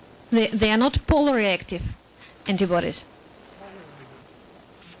summarize, they are not polar reactive antibodies.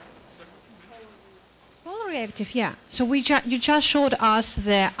 Polar reactive, yeah. So you just showed us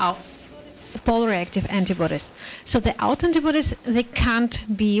the polar reactive antibodies. So the autoantibodies, they can't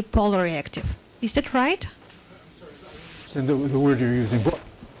be polar reactive. Is that right? And the word you're using. There's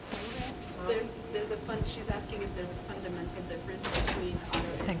she's asking if there's a fundamental difference between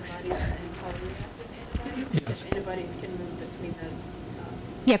autoantibodies and polyreactive antibodies. Yes. If antibodies can move between those.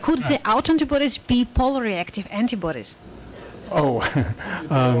 Yeah, could the autoantibodies be polar reactive antibodies? Oh,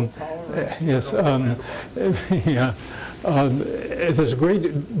 yes. Yeah. There's a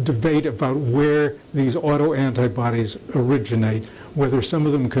great debate about where these autoantibodies originate, whether some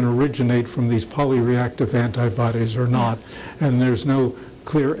of them can originate from these polyreactive antibodies or not, and there's no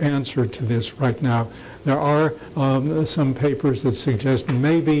clear answer to this right now. There are some papers that suggest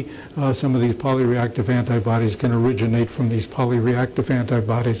maybe some of these polyreactive antibodies can originate from these polyreactive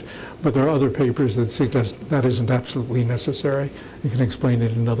antibodies, but there are other papers that suggest that isn't absolutely necessary. You can explain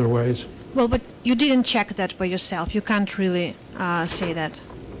it in other ways. Well, but you didn't check that by yourself. You can't really say that.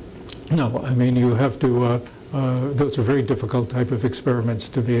 No, I mean, you have to, those are very difficult type of experiments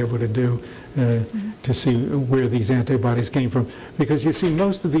to be able to do to see where these antibodies came from. Because you see,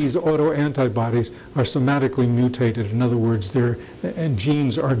 most of these autoantibodies are somatically mutated. In other words, their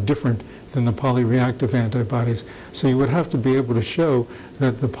genes are different than the polyreactive antibodies. So you would have to be able to show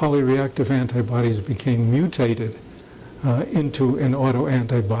that the polyreactive antibodies became mutated into an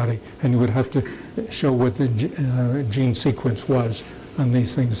autoantibody, and you would have to show what the gene sequence was on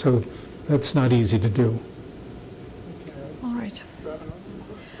these things. So that's not easy to do. All right.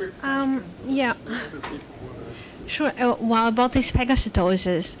 Yeah. Sure. Well, about this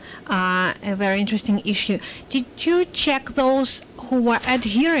phagocytosis, a very interesting issue. Did you check those who were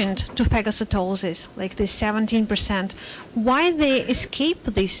adherent to phagocytosis, like the 17%? Why they escape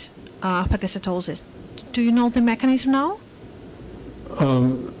this phagocytosis? Do you know the mechanism now?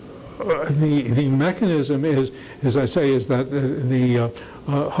 The mechanism is, as I say, is that the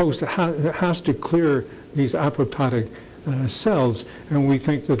host has to clear these apoptotic cells, and we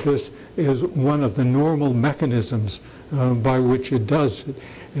think that this is one of the normal mechanisms by which it does it.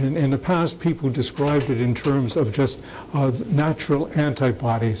 In the past, people described it in terms of just natural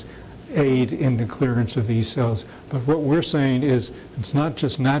antibodies aid in the clearance of these cells. But what we're saying is it's not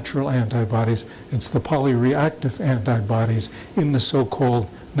just natural antibodies, it's the polyreactive antibodies in the so-called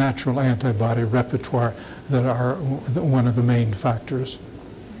natural antibody repertoire that are one of the main factors.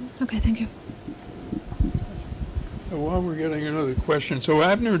 Okay, thank you. So while we're getting another question, so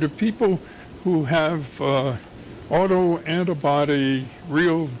Abner, do people who have autoantibody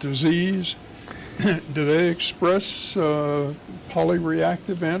real disease, do they express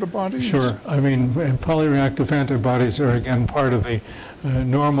polyreactive antibodies? Sure. I mean, polyreactive antibodies are, again, part of the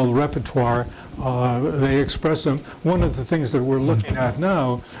normal repertoire. They express them. One of the things that we're looking at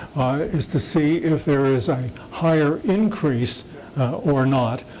now is to see if there is a higher increase or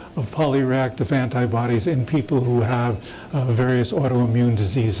not of polyreactive antibodies in people who have various autoimmune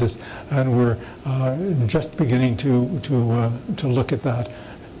diseases, and we're just beginning to look at that.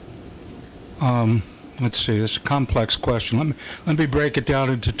 Let's see, this is a complex question. Let me break it down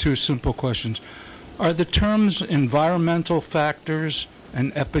into two simple questions. Are the terms environmental factors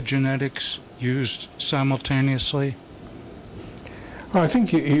and epigenetics used simultaneously? I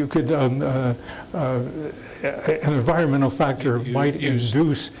think you could, an environmental factor might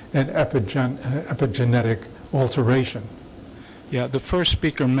induce an epigenetic alteration. Yeah, the first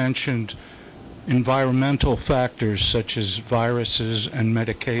speaker mentioned environmental factors such as viruses and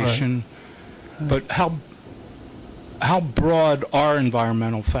medication. Right. But how broad are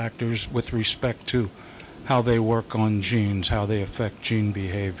environmental factors with respect to how they work on genes, how they affect gene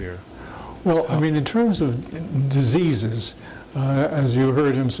behavior? Well, I mean, in terms of diseases, as you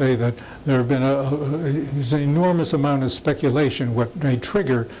heard him say, that there have been there's an enormous amount of speculation what may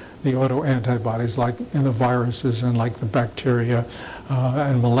trigger the autoantibodies, like in the viruses and like the bacteria,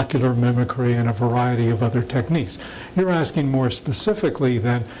 and molecular mimicry and a variety of other techniques. You're asking more specifically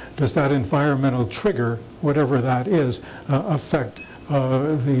then, does that environmental trigger, whatever that is, affect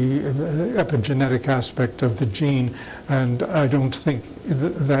the epigenetic aspect of the gene? And I don't think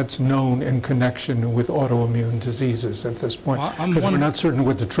that's known in connection with autoimmune diseases at this point, because we're not certain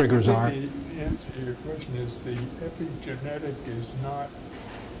what the triggers are. The answer to your question is the epigenetic is not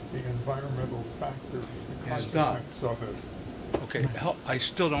the environmental factor, it's the consequence of it. Okay, I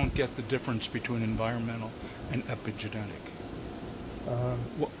still don't get the difference between environmental and epigenetic.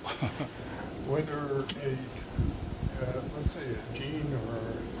 Whether let's say a gene or a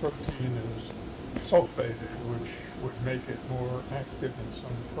protein is sulfated, which would make it more active in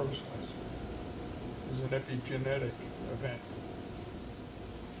some process, is an epigenetic event.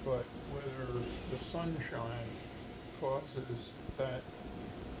 But whether the sunshine causes that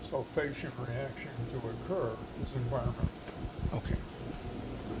sulfation reaction to occur is environmental. Okay.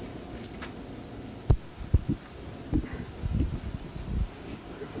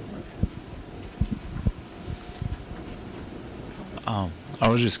 I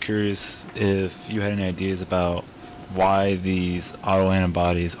was just curious if you had any ideas about why these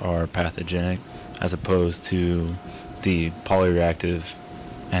autoantibodies are pathogenic as opposed to the polyreactive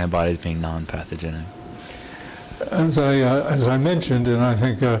antibodies being non-pathogenic. As I mentioned, and I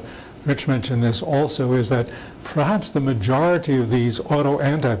think Rich mentioned this also, is that perhaps the majority of these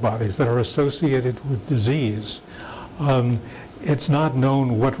autoantibodies that are associated with disease, it's not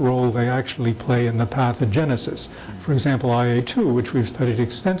known what role they actually play in the pathogenesis. For example, IA2, which we've studied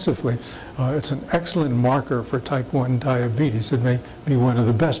extensively, it's an excellent marker for type 1 diabetes. It may be one of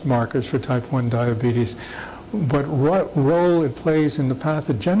the best markers for type 1 diabetes. But what role it plays in the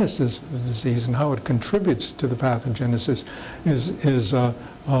pathogenesis of the disease and how it contributes to the pathogenesis is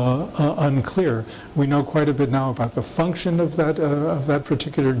unclear. We know quite a bit now about the function of that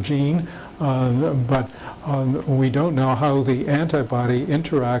particular gene, but we don't know how the antibody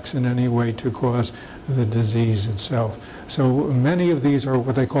interacts in any way to cause the disease itself. So many of these are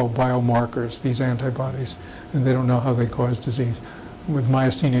what they call biomarkers, these antibodies, and they don't know how they cause disease. with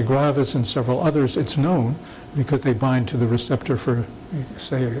myasthenia gravis and several others, it's known because they bind to the receptor for,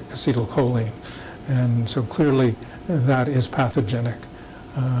 say, acetylcholine. And so clearly that is pathogenic.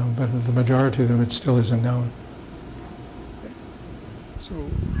 But the majority of them, it still isn't known. So,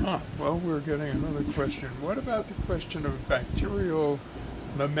 well, we're getting another question. What about the question of bacterial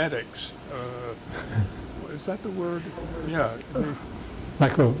mimetics? Is that the word? Yeah.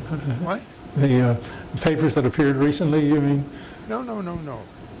 Like What? the papers that appeared recently, you mean? No.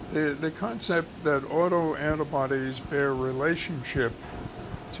 The concept that autoantibodies bear relationship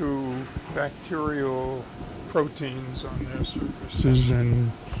to bacterial proteins on their surfaces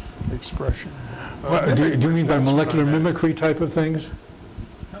and expression. Do you mean by molecular mimicry type of things?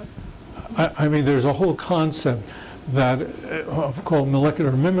 I mean, there's a whole concept that called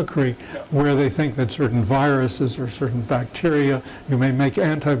molecular mimicry, where they think that certain viruses or certain bacteria, you may make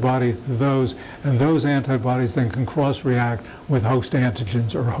antibodies to those, and those antibodies then can cross-react with host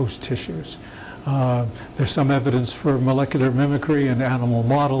antigens or host tissues. There's some evidence for molecular mimicry in animal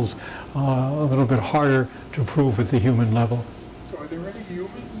models, a little bit harder to prove at the human level. So are there any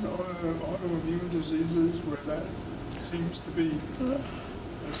human autoimmune diseases where that seems to be?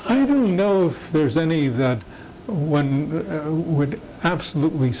 I don't know if there's any that one would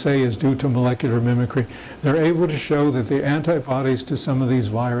absolutely say is due to molecular mimicry. They're able to show that the antibodies to some of these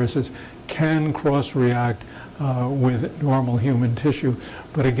viruses can cross-react with normal human tissue.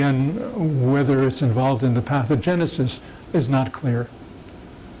 But again, whether it's involved in the pathogenesis is not clear.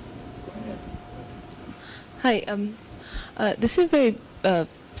 Hi, this is a very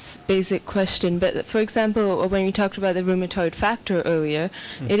basic question, but for example, when you talked about the rheumatoid factor earlier,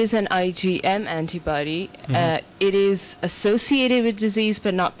 it is an IgM antibody. It is associated with disease,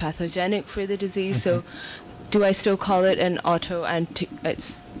 but not pathogenic for the disease. So, do I still call it an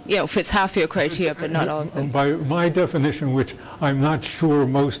It's, fits half your criteria, but not all of them. By my definition, which I'm not sure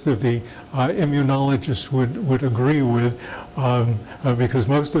most of the immunologists would agree with, because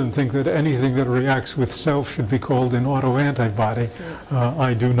most of them think that anything that reacts with self should be called an autoantibody.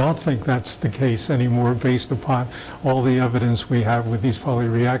 I do not think that's the case anymore based upon all the evidence we have with these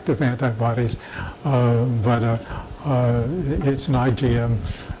polyreactive antibodies. But it's an IgM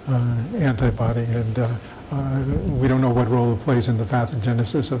antibody, and we don't know what role it plays in the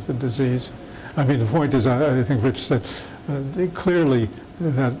pathogenesis of the disease. I mean, the point is, I think Rich said clearly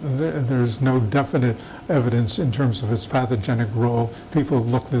that there's no definite evidence in terms of its pathogenic role. People have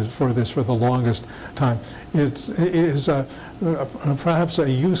looked for this for the longest time. It is perhaps a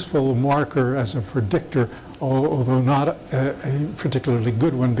useful marker as a predictor, although not a particularly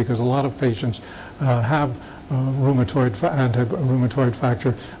good one, because a lot of patients have rheumatoid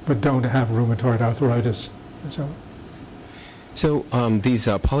factor, but don't have rheumatoid arthritis. So these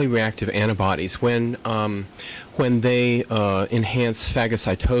polyreactive antibodies, when they enhance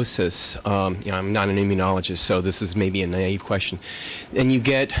phagocytosis, I'm not an immunologist, so this is maybe a naive question, and you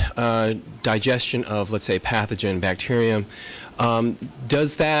get digestion of, let's say, pathogen bacterium,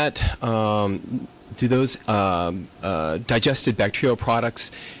 does that, do those digested bacterial products,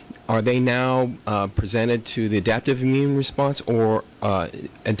 are they now presented to the adaptive immune response, or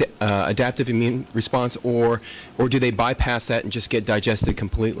adaptive immune response, or do they bypass that and just get digested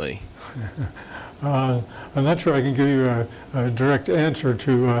completely? I'm not sure I can give you a direct answer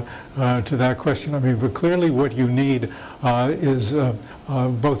to that question. I mean, but clearly what you need is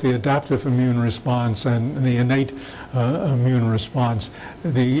both the adaptive immune response and the innate immune response.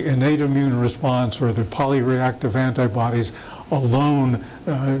 The innate immune response, or the polyreactive antibodies alone,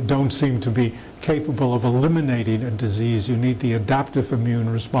 don't seem to be capable of eliminating a disease. You need the adaptive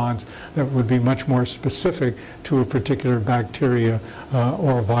immune response that would be much more specific to a particular bacteria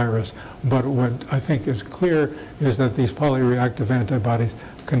or virus. But what I think is clear is that these polyreactive antibodies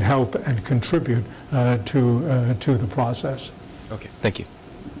can help and contribute to the process. Okay, thank you.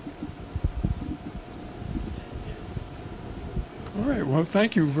 All right, well,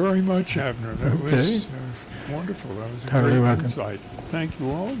 thank you very much, Abner. That was wonderful. That was a great insight. Thank you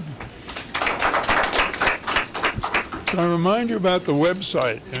all. So I remind you about the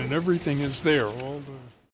website, and everything is there. All the